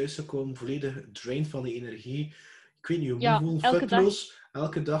s'avonds thuisgekomen, volledig drained van die energie? Ik weet niet hoe futloos.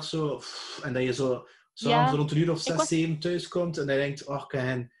 Elke dag zo... en dat je zo s'avonds rond een uur of 6, 7 thuis komt en dat je denkt, ik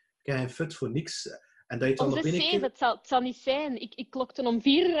heb geen fut voor niks. En dat je dan op een keer... Het zal niet zijn. Ik klokte om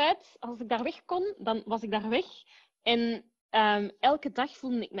 4 uur uit. Als ik daar weg kon, dan was ik daar weg. En elke dag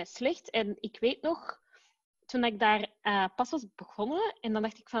voelde ik me slecht. En ik weet nog... Toen ik daar pas was begonnen, en dan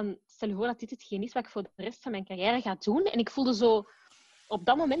dacht ik van, stel je voor dat dit hetgeen is wat ik voor de rest van mijn carrière ga doen. En ik voelde zo op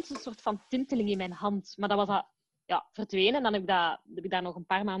dat moment een soort van tinteling in mijn hand. Maar dat was verdwenen. En dan heb ik daar nog een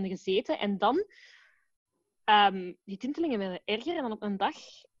paar maanden gezeten. En dan, die tintelingen werden erger. En dan op een dag,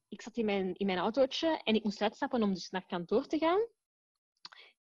 ik zat in mijn autootje en ik moest uitstappen om dus naar kantoor te gaan.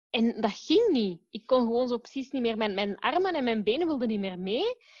 En dat ging niet. Ik kon gewoon zo precies niet meer... Mijn armen en mijn benen wilden niet meer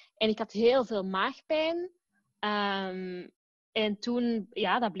mee. En ik had heel veel maagpijn. En toen,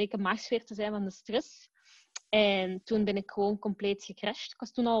 dat bleek een maagsfeer te zijn van de stress. En toen ben ik gewoon compleet gecrashed. Ik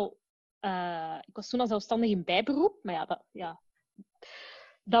was toen al zelfstandig in bijberoep. Maar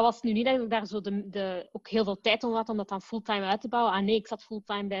dat was nu niet dat ik daar zo ook heel veel tijd om had om dat dan fulltime uit te bouwen. Nee, ik zat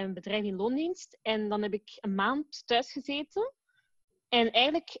fulltime bij een bedrijf in loondienst. En dan heb ik een maand thuis gezeten. En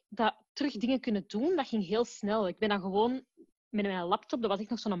eigenlijk terug dingen kunnen doen, dat ging heel snel. Ik ben dan gewoon... met mijn laptop, dat was echt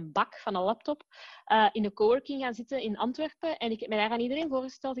nog zo'n bak van een laptop, in de coworking gaan zitten in Antwerpen. En ik heb mij daar aan iedereen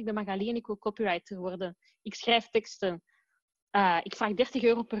voorgesteld. Ik ben Magali en ik wil copywriter worden. Ik schrijf teksten. Ik vraag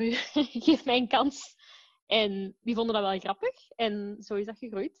 €30 per uur. Geef mij een kans. En die vonden dat wel grappig. En zo is dat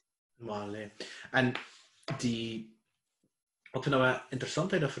gegroeid. Maar nee. En ik vind dat wel interessant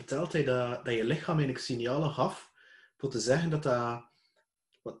dat je dat vertelt, dat je lichaam eigenlijk signalen gaf voor te zeggen dat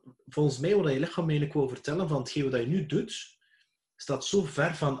volgens mij wat je lichaam eigenlijk wil vertellen van hetgeen wat je nu doet, staat zo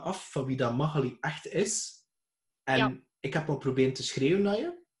ver van af van wie dat Magali echt is. En ik heb al proberen te schreeuwen naar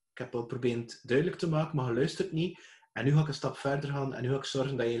je. Ik heb al proberen duidelijk te maken, maar je luistert niet. En nu ga ik een stap verder gaan en nu ga ik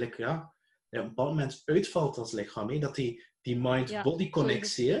zorgen dat je eigenlijk, op een bepaald moment uitvalt als lichaam. Hè? Dat die mind-body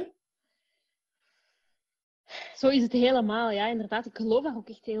connectie, hè? Zo is het helemaal, ja, inderdaad. Ik geloof daar ook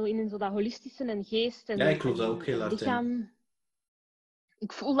echt heel in zo dat holistische en geest en, Ja, ik geloof daar ook heel en hard lichaam. in.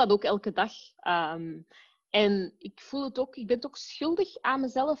 Ik voel dat ook elke dag. En ik voel het ook, ik ben het ook schuldig aan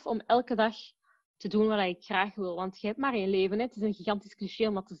mezelf om elke dag te doen wat ik graag wil. Want je hebt maar één leven. Hè. Het is een gigantisch cliché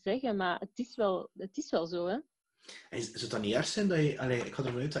om dat te zeggen, maar het is wel zo. Hè. En zou het dan niet erg zijn dat je... ik ga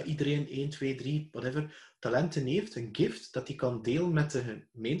ervan uit dat iedereen 1, 2, 3, whatever, talenten heeft, een gift, dat die kan delen met de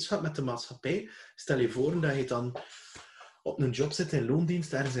gemeenschap, met de maatschappij. Stel je voor dat je dan op een job zit in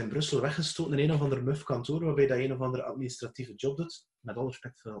loondienst, ergens in Brussel, weggestoten in een of ander muf kantoor, waarbij dat je een of andere administratieve job doet. Met alle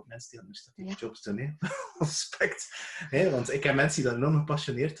respect voor mensen die administratieve jobs doen. Hè. Respect. Hè, want ik heb mensen die daar enorm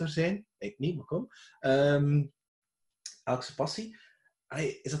gepassioneerd door zijn. Ik niet, maar kom. Elke passie.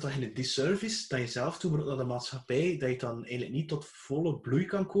 Is dat toch een disservice dat je zelf doet, maar ook naar de maatschappij, dat je dan eigenlijk niet tot volle bloei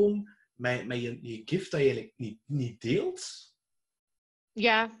kan komen met je gift dat je eigenlijk niet deelt?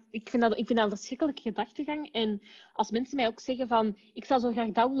 Ja, ik vind dat een verschrikkelijke gedachtegang. En als mensen mij ook zeggen van, ik zou zo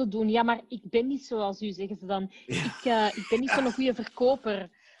graag dat willen doen. Ja, maar ik ben niet zoals u, zeggen ze dan. Ik ben niet zo'n goede verkoper.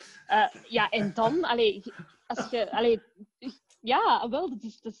 En dan, ja, wel, dat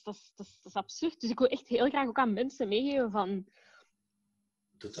is absurd. Dus ik wil echt heel graag ook aan mensen meegeven van,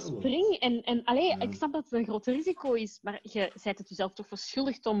 spring. Ik snap dat het een groot risico is, maar je bent het jezelf toch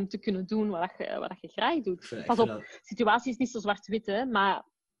verschuldigd om te kunnen doen wat je graag doet. Pas op, de situatie is niet zo zwart-wit, hè, maar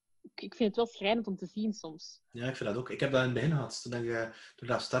ik vind het wel schrijnend om te zien soms. Ja, ik vind dat ook. Ik heb dat in het begin gehad. Toen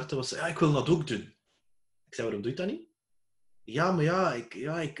dat startte, was ik wil dat ook doen. Ik zei, waarom doe je dat niet? Ja, maar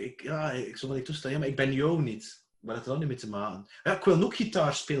ik zal dat niet toestaan. Ja, maar ik ben jou niet. Wat heeft er dan niet mee te maken? Ja, ik wil ook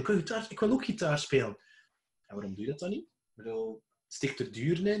gitaar spelen. Ik wil ook gitaar spelen. En waarom doe je dat dan niet? Ik bedoel, steek er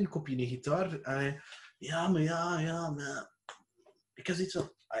duur in, koop je een gitaar. Maar... Ik heb zoiets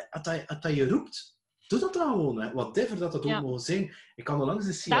van, als dat je roept, doe dat dan gewoon. Hè. Whatever dat ook mogen zijn. Ik kan langs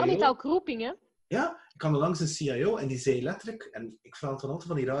een CIO... Daarom heet ook roeping, hè? Ja, ik kan langs een CIO en die zei letterlijk... En ik vraag dan altijd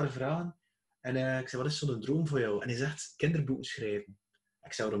van die rare vragen. En ik zei, wat is zo'n droom voor jou? En hij zegt, kinderboeken schrijven.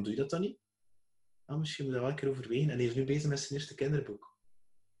 Ik zei, waarom doe je dat dan niet? Nou, misschien moet je daar wel een keer overwegen. En hij is nu bezig met zijn eerste kinderboek.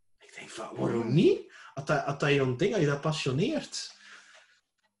 Ik denk van, waarom niet? Als dat je een ding, als je dat passioneert...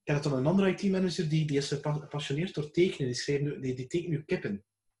 Ik heb dan een andere IT-manager die is gepassioneerd door tekenen. Die tekent nu kippen.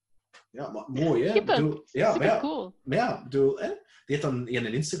 Ja, maar mooi, hè? Kippen? Supercool. Die heeft dan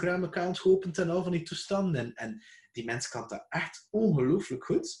een Instagram-account geopend en al van die toestanden. En die mens kan dat echt ongelooflijk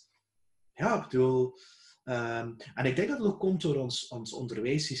goed. Ja, ik bedoel... en ik denk dat het ook komt door ons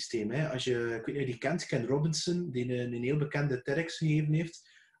onderwijssysteem. Hè. Als je, ik weet niet of je die kent, Ken Robinson, die een heel bekende TEDx gegeven heeft.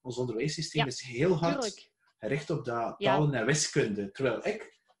 Ons onderwijssysteem is heel hard gericht op dat talen en wiskunde. Terwijl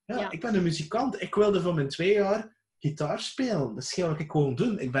ik ben een muzikant. Ik wilde van mijn 2 jaar gitaar spelen. Dat is wat ik gewoon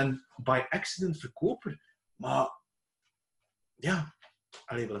doen. Ik ben by accident verkoper. Maar ja,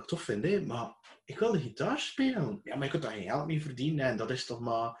 alleen wat ik tof vind, hè. Maar ik wilde gitaar spelen. Ja, maar je kunt daar geen geld mee verdienen. En dat is toch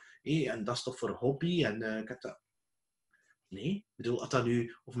maar... en dat is toch voor hobby. En ik heb dat... Nee. Ik bedoel, als dat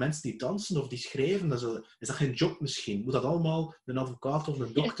nu... Of mensen die dansen of die schrijven, is dat geen job misschien? Moet dat allemaal een advocaat of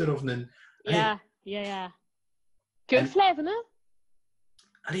een dokter of een... Ja. Keurslijven, hè?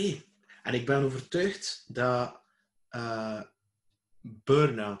 Allee. En ik ben overtuigd dat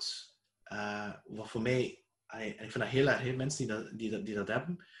burn-out, wat voor mij... en ik vind dat heel erg, mensen die dat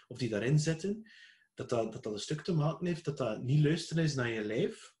hebben, of die daarin zitten, dat een stuk te maken heeft, dat dat niet luisteren is naar je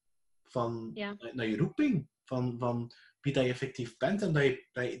lijf, naar je roeping, van wie dat je effectief bent, en dat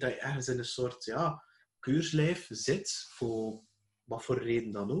je ergens in een soort keurslijf zit, voor wat voor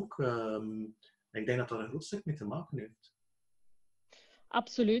reden dan ook. Ik denk dat dat een groot stuk mee te maken heeft.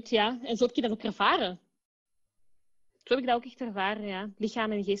 Absoluut, ja. En zo heb je dat ook ervaren. Zo heb ik dat ook echt ervaren, ja.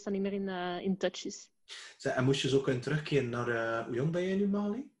 Lichaam en geest dan niet meer in touch is. En moest je zo kunnen terugkeren naar... hoe jong ben jij nu,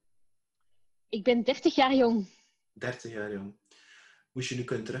 Magali? Ik ben 30 jaar jong. 30 jaar jong. Moest je nu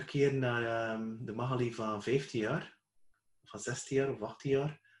kunnen terugkeren naar de Magali van 15 jaar? Of van 16 jaar of 18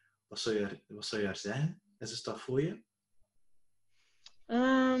 jaar? Wat zou je haar zeggen? Is het dat voor je?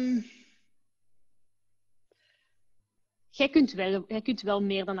 Jij kunt wel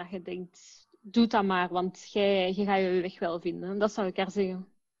meer dan dat je denkt. Doe dat maar, want jij gaat je weg wel vinden. Dat zou ik haar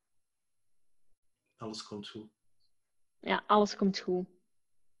zeggen. Alles komt goed. Ja, alles komt goed.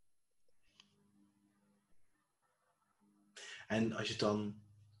 En als je dan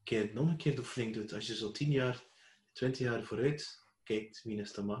nog een keer de oefening doet, als je zo 10 jaar, 20 jaar vooruit kijkt, wie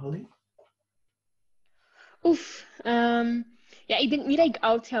is de Magali? Ik denk niet dat ik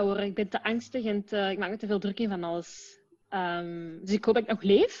oud ga worden. Ik ben te angstig en ik maak me te veel druk in van alles. Dus ik hoop dat ik nog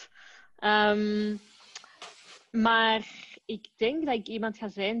leef. Maar ik denk dat ik iemand ga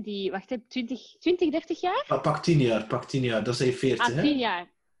zijn die... Wacht, 20, 30 jaar? Pak 10 jaar, pak 10 jaar. Dat is hij 40, hè? 10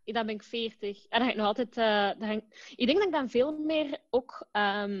 jaar. Dan ben ik 40. En dan ga ik nog altijd... Ik denk dat ik dan veel meer ook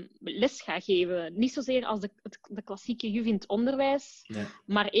les ga geven. Niet zozeer als de klassieke juf in het onderwijs, Nee.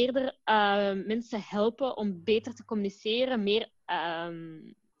 maar eerder mensen helpen om beter te communiceren. Meer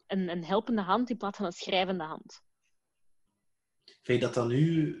een helpende hand in plaats van een schrijvende hand. Vind je dat dan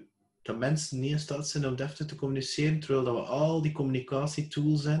nu... dat mensen niet in staat zijn om deftig te communiceren, terwijl dat we al die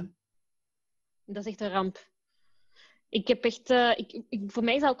communicatietools zijn? Dat is echt een ramp. Ik heb echt... voor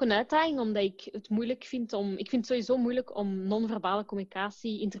mij is dat ook een uitdaging, omdat ik het moeilijk vind om... Ik vind het sowieso moeilijk om non-verbale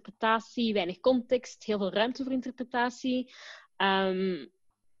communicatie, interpretatie, weinig context, heel veel ruimte voor interpretatie.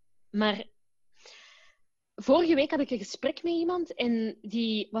 Maar vorige week had ik een gesprek met iemand en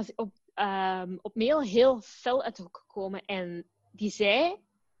die was op mail heel fel uit de hoek gekomen. En die zei...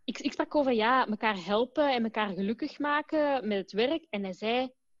 Ik sprak over elkaar helpen en elkaar gelukkig maken met het werk. En hij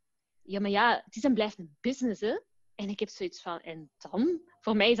zei... Ja, maar ja, het is en blijft een business, hè? En ik heb zoiets van, en dan?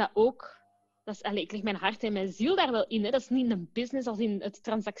 Voor mij is dat ook... ik leg mijn hart en mijn ziel daar wel in. Hè? Dat is niet een business als in het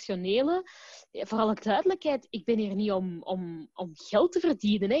transactionele. Voor alle duidelijkheid, ik ben hier niet om geld te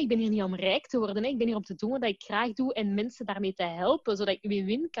verdienen. Hè? Ik ben hier niet om rijk te worden. Hè? Ik ben hier om te doen wat ik graag doe en mensen daarmee te helpen, zodat ik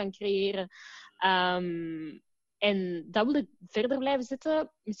win-win kan creëren. En dat wil ik verder blijven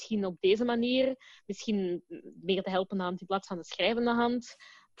zitten. Misschien op deze manier. Misschien meer de helpende hand in plaats van de schrijvende hand.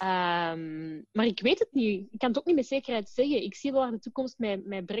 Maar ik weet het niet. Ik kan het ook niet met zekerheid zeggen. Ik zie wel waar de toekomst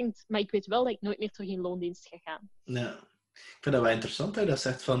mij brengt. Maar ik weet wel dat ik nooit meer terug in loondienst ga gaan. Ja. Ik vind dat wel interessant, hè, dat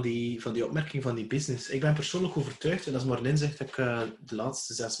zegt van die opmerking van die business. Ik ben persoonlijk overtuigd, en dat is maar een inzicht dat ik de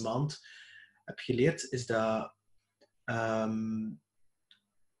laatste 6 maanden heb geleerd, is dat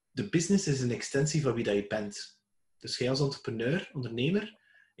de business is een extensie van wie dat je bent. Dus jij als entrepreneur, ondernemer,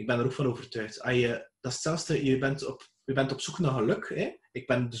 ik ben er ook van overtuigd. Dat is hetzelfde, je bent op zoek naar geluk. Hè? Ik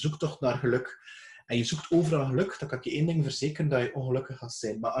ben de zoektocht naar geluk. En je zoekt overal geluk, dan kan ik je één ding verzekeren, dat je ongelukkig gaat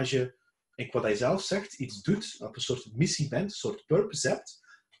zijn. Maar als je, wat hij zelf zegt, iets doet, op een soort missie bent, een soort purpose hebt,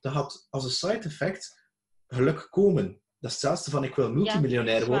 dan gaat als een side effect geluk komen. Dat is hetzelfde van, ik wil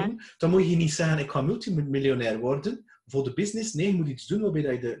multimiljonair worden. Dan moet je niet zeggen, ik ga multimiljonair worden voor de business. Nee, je moet iets doen waarbij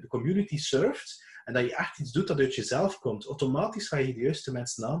je de community serft. En dat je echt iets doet dat uit jezelf komt. Automatisch ga je de juiste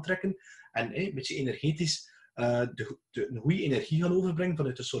mensen aantrekken. En een beetje energetisch een goede energie gaan overbrengen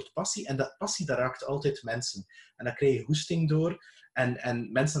vanuit een soort passie. En dat passie, dat raakt altijd mensen. En dan krijg je hoesting door. En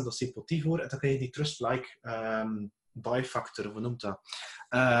mensen hebben daar sympathie voor. En dan krijg je die trust-like buy factor, of hoe noemt dat?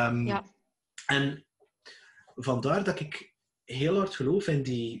 En vandaar dat ik heel hard geloof in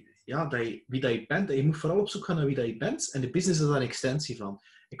wie dat je bent. En je moet vooral op zoek gaan naar wie dat je bent. En de business is daar een extensie van.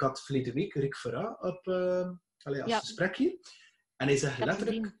 Ik had verleden week Rick Verra als gesprek hier. En hij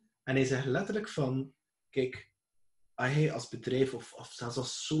zegt letterlijk van... Kijk, als hij als bedrijf of zelfs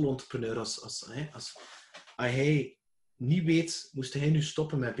als solo-entrepreneur, als hij niet weet, moest hij nu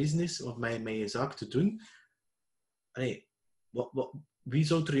stoppen met business of met je zaak te doen, wie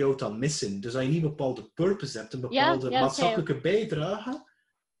zou er jou dan missen? Dus als je niet een bepaalde purpose hebt, een bepaalde maatschappelijke bijdrage,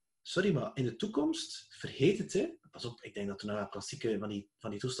 sorry, maar in de toekomst, vergeet het, hè. Pas op, ik denk dat er nog wel klassieke van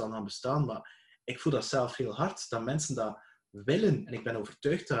die toestanden gaan bestaan, maar ik voel dat zelf heel hard, dat mensen dat willen. En ik ben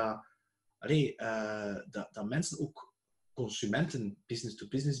overtuigd dat mensen ook consumenten, business to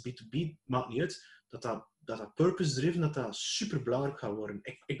business, B2B, maakt niet uit, dat purpose-driven, dat super belangrijk gaat worden.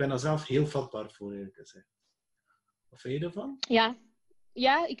 Ik ben daar zelf heel vatbaar voor, eerlijk gezegd. Wat vind je ervan?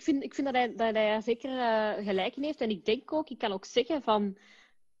 Ja, ik vind dat hij daar zeker gelijk in heeft. En ik kan ook zeggen van,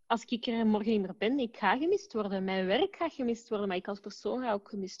 als ik er morgen niet meer ben, ik ga gemist worden. Mijn werk gaat gemist worden, maar ik als persoon ga ook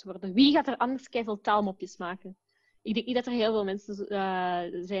gemist worden. Wie gaat er anders keiveel taalmopjes maken? Ik denk niet dat er heel veel mensen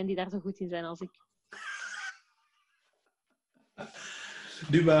zijn die daar zo goed in zijn als ik.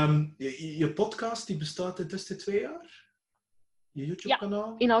 Nu, je podcast die bestaat intussen 2 jaar? Je YouTube-kanaal?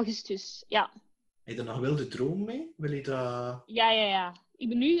 Ja, in augustus, ja. Heb je er nog wilde droom mee? Wil je dat... Ja. Ik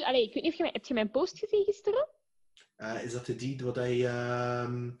ben nu... ik weet niet of heb je mijn post gezien gisteren? Is dat die wat hij...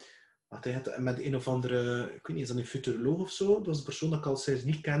 wat hij had met een of andere... Ik weet niet, is dat een futuroloog of zo? Dat was een persoon dat ik al sinds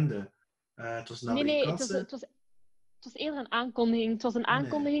niet kende. Het was een Amerikaanse... Nee, het was eerder een aankondiging. Het was een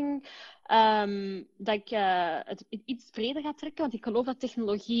aankondiging dat ik het iets breder ga trekken. Want ik geloof dat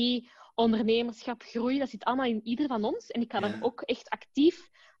technologie, ondernemerschap, groei, dat zit allemaal in ieder van ons. En ik ga daar ook echt actief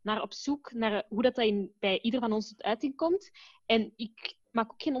naar op zoek naar hoe dat bij ieder van ons tot uiting komt. En ik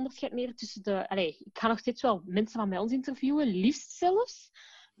maak ook geen onderscheid meer tussen ik ga nog steeds wel mensen van bij ons interviewen, liefst zelfs.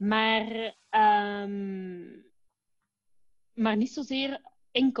 Maar niet zozeer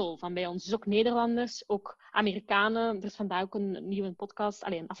enkel van bij ons. Dus ook Nederlanders, ook Amerikanen. Er is vandaag ook een nieuwe podcast,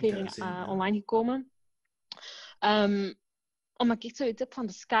 een aflevering online gekomen. Omdat ik echt zoiets heb van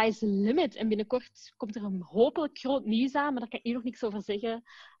the sky is the limit. En binnenkort komt er een hopelijk groot nieuws aan, maar daar kan ik hier nog niks over zeggen.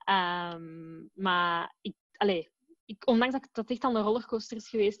 Maar ondanks dat het echt al een rollercoaster is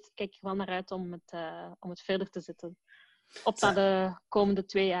geweest, kijk ik wel naar uit om het verder te zetten. Naar de komende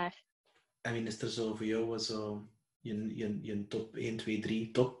 2 jaar. En wie is er zo voor jou zo je top 1, 2,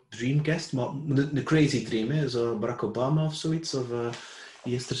 3 top dreamcast? Maar de crazy dream, hè? Zo Barack Obama of zoiets? Of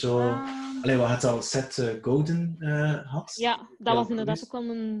wie is er zo... wat had al Seth Godin had? Ja, dat was inderdaad ook wel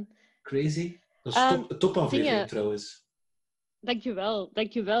een... Crazy? Dat is topaflevering trouwens. Dankjewel.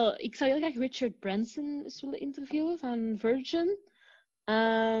 Ik zou heel graag Richard Branson eens willen interviewen van Virgin.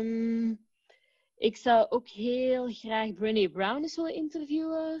 Ik zou ook heel graag Brené Brown eens willen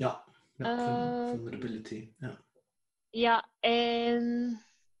interviewen. Ja, Vulnerability. Ja. Ja, en...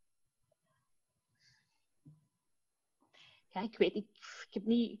 Ja, ik weet, ik heb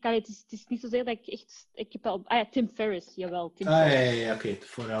niet... Het is niet zozeer dat ik echt... Ik heb al... Tim Ferriss, jawel. Tim Ferriss. Ja, oké.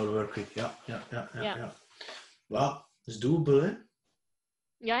 For Our Work Week. Ja. Wauw, dat is doable, hè?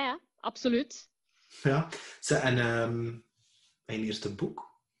 Ja, absoluut. Ja. En je eerste boek?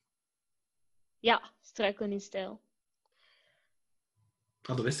 Ja, Struikelen in stijl.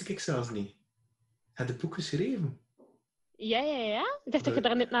 Dat wist ik zelfs niet. Heb je het boek geschreven? Ja. Ik dacht dat je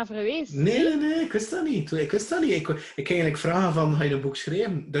daar net naar verwees. Nee, ik wist dat niet. Ik ging eigenlijk vragen van, ga je een boek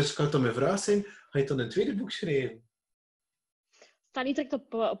schrijven? Dus kan het dan mijn vraag zijn, ga je dan een tweede boek schrijven? Het staat niet direct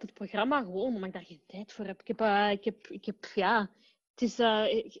op het programma, gewoon omdat ik daar geen tijd voor heb.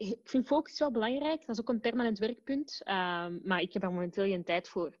 Ik vind focus wel belangrijk. Dat is ook een permanent werkpunt. Maar ik heb daar momenteel geen tijd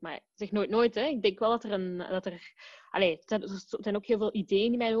voor. Maar zeg nooit, hè. Ik denk wel er zijn ook heel veel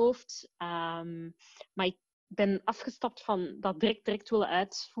ideeën in mijn hoofd. Maar ik ben afgestapt van dat direct willen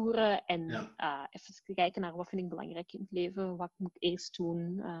uitvoeren. En even kijken naar wat vind ik belangrijk in het leven. Wat moet ik eerst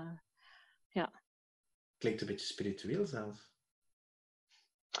doen. Klinkt een beetje spiritueel zelf.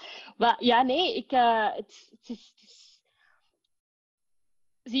 Ja, nee.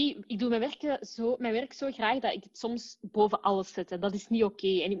 Zie, ik doe mijn werk zo graag dat ik het soms boven alles zet. Dat is niet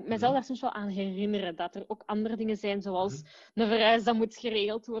oké. En ik mezelf daar soms wel aan herinneren dat er ook andere dingen zijn, zoals een verhuis dat moet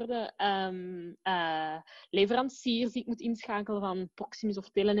geregeld worden, leveranciers die ik moet inschakelen van Proximus of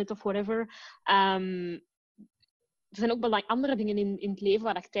Telenet of whatever. Er zijn ook andere dingen in het leven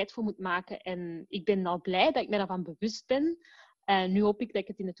waar ik tijd voor moet maken. En ik ben al blij dat ik me daarvan bewust ben. En nu hoop ik dat ik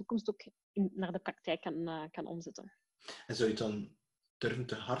het in de toekomst ook naar de praktijk kan omzetten. En zou je dan durven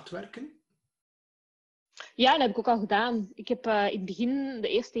te hard werken? Ja, dat heb ik ook al gedaan. Ik heb in het begin, de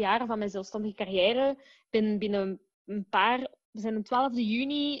eerste jaren van mijn zelfstandige carrière, binnen we zijn op 12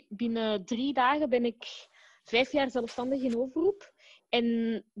 juni, binnen 3 dagen ben ik 5 jaar zelfstandig in overroep.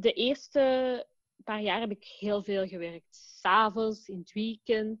 En de eerste paar jaar heb ik heel veel gewerkt. 's Avonds, in het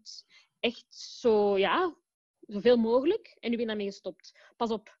weekend. Echt zoveel mogelijk. En nu ben ik daarmee gestopt.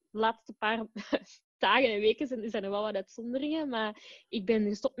 Pas op, de laatste paar dagen en weken zijn er wel wat uitzonderingen, maar ik ben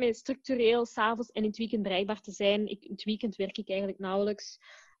gestopt met structureel 's avonds en in het weekend bereikbaar te zijn. In het weekend werk ik eigenlijk nauwelijks.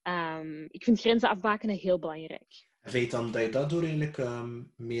 Ik vind grenzen afbakenen heel belangrijk. En vind je dan dat je daardoor eigenlijk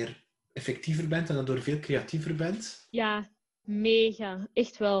meer effectiever bent en daardoor veel creatiever bent? Ja, mega.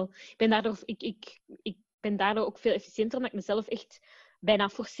 Echt wel. Ik ben daardoor ook veel efficiënter, omdat ik mezelf echt bijna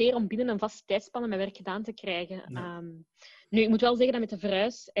forceer om binnen een vaste tijdspanne mijn werk gedaan te krijgen. Ja. Nu, ik moet wel zeggen dat met de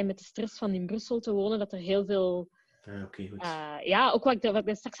verhuis en met de stress van in Brussel te wonen, dat er heel veel... goed. Ook wat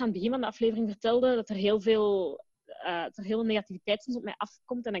ik straks aan het begin van de aflevering vertelde, dat er heel veel negativiteit soms op mij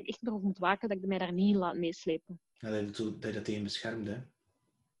afkomt en dat ik echt nog moet waken dat ik mij daar niet in laat meeslepen. Ja, dat je dat tegen beschermt, hè?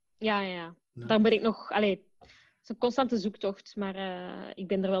 Ja. Daar ben ik nog... Het is een constante zoektocht, maar ik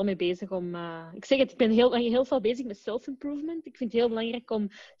ben er wel mee bezig om... ik zeg het, ik ben heel veel bezig met self-improvement. Ik vind het heel belangrijk om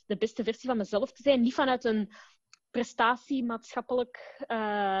de beste versie van mezelf te zijn. Niet vanuit een prestatie-maatschappelijk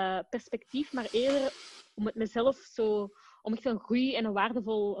perspectief, maar eerder om het mezelf om echt een goed en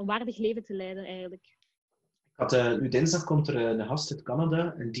een waardig leven te leiden, eigenlijk. Nu dinsdag komt er een gast uit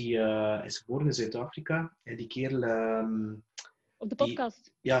Canada en die is geboren in Zuid-Afrika. En die kerel... Op de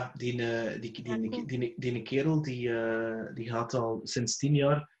podcast? Die kerel die gaat al sinds 10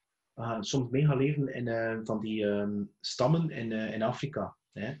 jaar soms mee gaan leven in van die stammen in Afrika.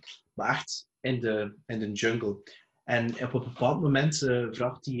 Hè? Maar echt in de jungle. En op een bepaald moment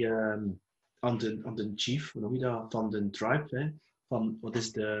vraagt hij aan de chief, hoe noem je dat, van de tribe, hè? Van what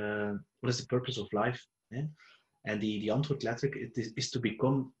is the purpose of life? Hè? En die antwoordt letterlijk, it is to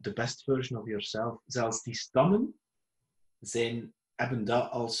become the best version of yourself. Zelfs die stammen hebben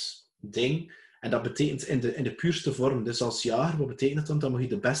dat als ding. En dat betekent in de puurste vorm. Dus als jager, wat betekent dat dan? Dan moet je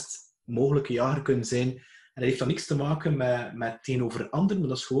de best mogelijke jager kunnen zijn. En dat heeft dan niks te maken met tegenover anderen, maar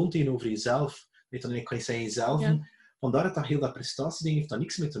dat is gewoon tegenover jezelf. Weet dan, ik kan je zeggen jezelf. Ja. Vandaar dat heel dat prestatieding heeft daar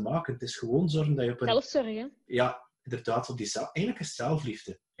niks mee te maken. Het is gewoon zorgen dat je op een... Zelfzorg, hè? Ja, inderdaad, op die eigenlijk is het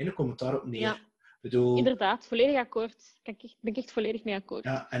zelfliefde. Eigenlijk komt het daarop neer. Ja. Ik bedoel... Inderdaad, volledig akkoord. Ben ik echt volledig mee akkoord.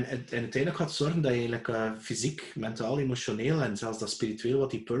 Ja, en uiteindelijk gaat het zorgen dat je eigenlijk fysiek, mentaal, emotioneel en zelfs dat spiritueel,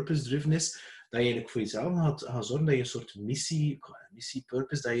 wat die purpose-driven is, dat je eigenlijk voor jezelf gaat zorgen dat je een soort missie,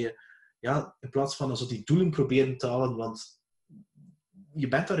 purpose, dat je, ja, in plaats van zo die doelen proberen te halen, want je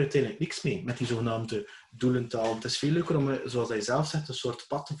bent daar uiteindelijk niks mee met die zogenaamde doelen te halen. Het is veel leuker om, zoals hij zelf zegt, een soort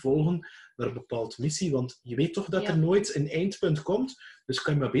pad te volgen naar een bepaalde missie, want je weet toch dat er nooit een eindpunt komt, dus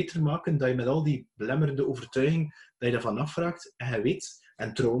kan je maar beter maken dat je met al die belemmerende overtuiging dat je daarvan afraakt en je weet,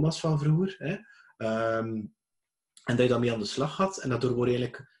 en trauma's van vroeger, hè, en dat je daarmee aan de slag gaat en daardoor word je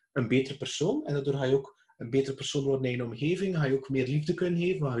eigenlijk een betere persoon en daardoor ga je ook een betere persoon worden in je omgeving, ga je ook meer liefde kunnen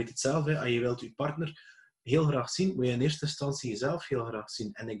geven, want je weet het zelf, hè, als je wilt je partner heel graag zien, moet je in eerste instantie jezelf heel graag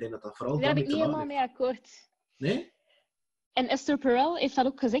zien. En ik denk dat dat vooral Daar ben daarmee ik niet te maken helemaal heeft. mee akkoord. Nee? En Esther Perel heeft dat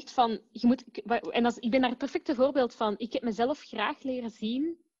ook gezegd van... ik ben daar het perfecte voorbeeld van. Ik heb mezelf graag leren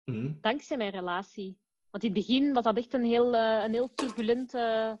zien dankzij mijn relatie. Want in het begin was dat echt een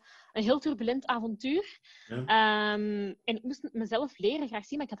heel turbulent avontuur. Ja. En ik moest mezelf leren graag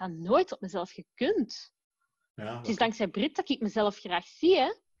zien, maar ik had dat nooit op mezelf gekund. Ja, Het is dankzij Brit dat ik mezelf graag zie,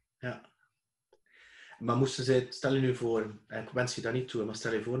 hè. Ja. Maar moesten zij, stel je nu voor, en ik wens je dat niet toe, maar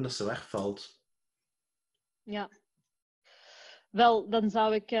stel je voor dat ze wegvalt. Ja. Wel, dan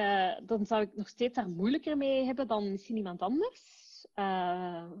zou ik nog steeds daar moeilijker mee hebben dan misschien iemand anders.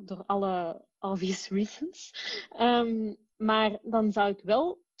 Door alle obvious reasons. Maar dan zou ik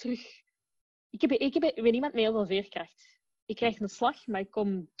wel terug... Ik ben iemand met heel veel veerkracht. Ik krijg een slag, maar ik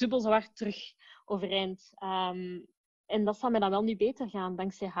kom dubbel zo hard terug overeind. En dat zal mij dan wel nu beter gaan,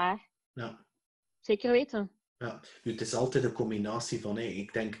 dankzij haar. Ja. Zeker weten. Ja. Nu, het is altijd een combinatie van,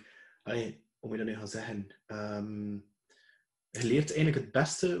 ik denk, hoe moet je dat nu gaan zeggen? Je leert eigenlijk het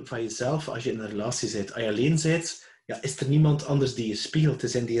beste van jezelf als je in een relatie bent. Als je alleen bent, ja, is er niemand anders die je spiegelt. Het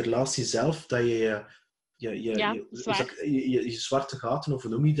is in die relatie zelf dat je je zwarte gaten, of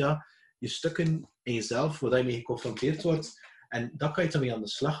hoe noem je dat, je stukken in jezelf, waar je mee geconfronteerd wordt. En daar kan je dan mee aan de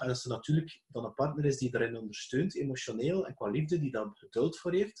slag. En als er natuurlijk dan een partner is die daarin ondersteunt, emotioneel en qua liefde, die daar geduld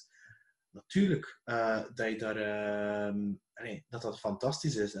voor heeft, natuurlijk dat je daar, dat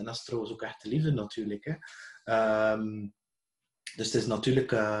fantastisch is. En dat is trouwens ook echt de liefde natuurlijk. Hè. Dus het is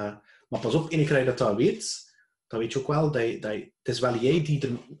natuurlijk... maar pas op, één keer dat je dat weet, dan weet je ook wel dat het is wel jij die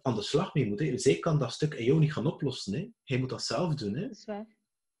er aan de slag mee moet. Hè. Zij kan dat stuk in jou niet gaan oplossen. Hè. Jij moet dat zelf doen. Hè. Dat is waar.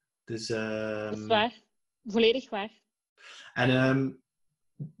 Dus, dat is waar. Volledig waar. En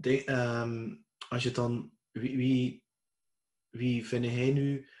als je dan... Wie vind jij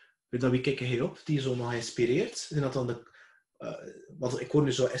nu... Wie kijk jij op die je zo nog inspireert? Zijn dat dan want ik hoor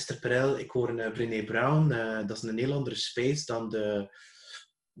nu zo Esther Perel, ik hoor Brené Brown, dat is een heel andere space dan de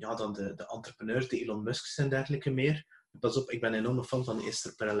entrepreneurs, de Elon Musk's en dergelijke meer. Pas op, ik ben een enorme fan van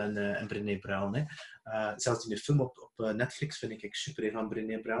Esther Perel en Brené Brown. Hè. Zelfs die film op Netflix vind ik super, van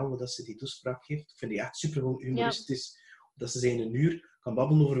Brené Brown, dat ze die toespraak geeft. Ik vind die echt super humoristisch. Ja. Dat ze in een uur kan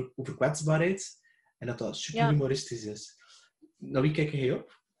babbelen over kwetsbaarheid en dat super humoristisch is. Naar wie kijk je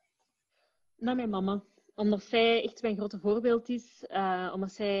op? Naar mijn mama. Omdat zij echt mijn grote voorbeeld is.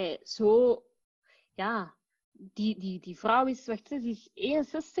 Omdat zij zo... Ja, die vrouw is... Wacht, ze is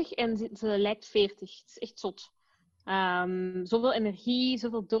 61 en ze lijkt 40. Het is echt zot. Zoveel energie,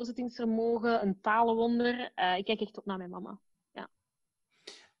 zoveel doorzettingsvermogen, een talenwonder. Ik kijk echt op naar mijn mama. Ja.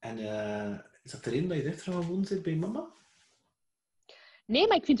 En is dat de reden dat je dichter gaan wonen zit bij mama? Nee,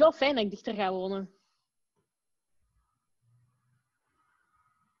 maar ik vind het wel fijn dat ik dichter ga wonen.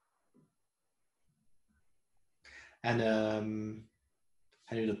 En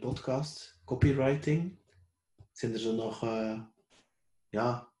nu de podcast, copywriting. Zijn er zo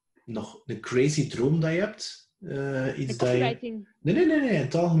nog een crazy droom dat je hebt? Iets dat je... Nee, in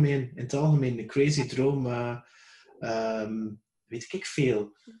het algemeen. Een crazy droom, weet ik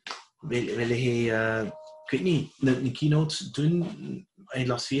veel. Wil je, ik weet niet, een keynote doen in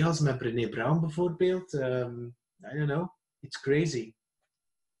Las Vegas met Brené Brown bijvoorbeeld? I don't know. It's crazy.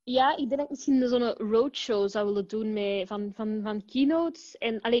 Ja, ik denk dat ik misschien zo'n roadshow zou willen doen van keynotes.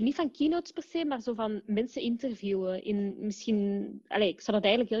 En alleen niet van keynotes per se, maar zo van mensen interviewen. Ik zou dat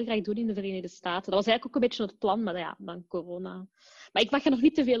eigenlijk heel graag doen in de Verenigde Staten. Dat was eigenlijk ook een beetje het plan, maar ja, dan corona. Maar ik mag er nog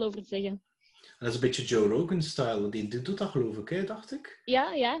niet te veel over zeggen. En dat is een beetje Joe Rogan-style, want die doet dat geloof ik, hè, dacht ik?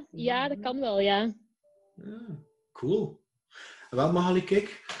 Ja, dat kan wel, ja. Cool. Wel, Magali,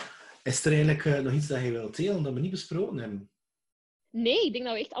 kijk, is er eigenlijk nog iets dat je wilt delen dat we niet besproken hebben? Nee, ik denk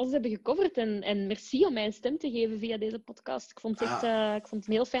dat we echt alles hebben gecoverd. En merci om mij een stem te geven via deze podcast. Ik vond het een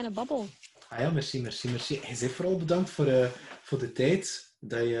heel fijne babbel. Ah ja, merci. Je zegt vooral bedankt voor de tijd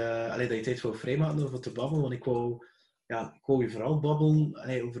dat je tijd wou vrijmaken over te babbelen. Want ik wou je vooral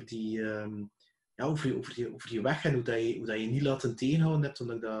babbelen over die, over je weg en hoe dat je niet laten tegenhouden hebt,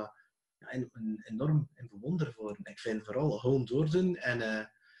 omdat ik dat enorm in bewonder voor. Ik vind vooral gewoon doordoen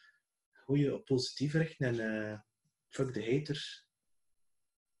en goeie op positief richten en fuck de haters.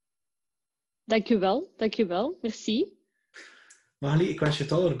 Dankjewel. Merci. Magali, ik wens je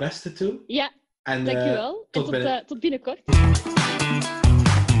het allerbeste toe. Ja, en dankjewel. En tot binnenkort.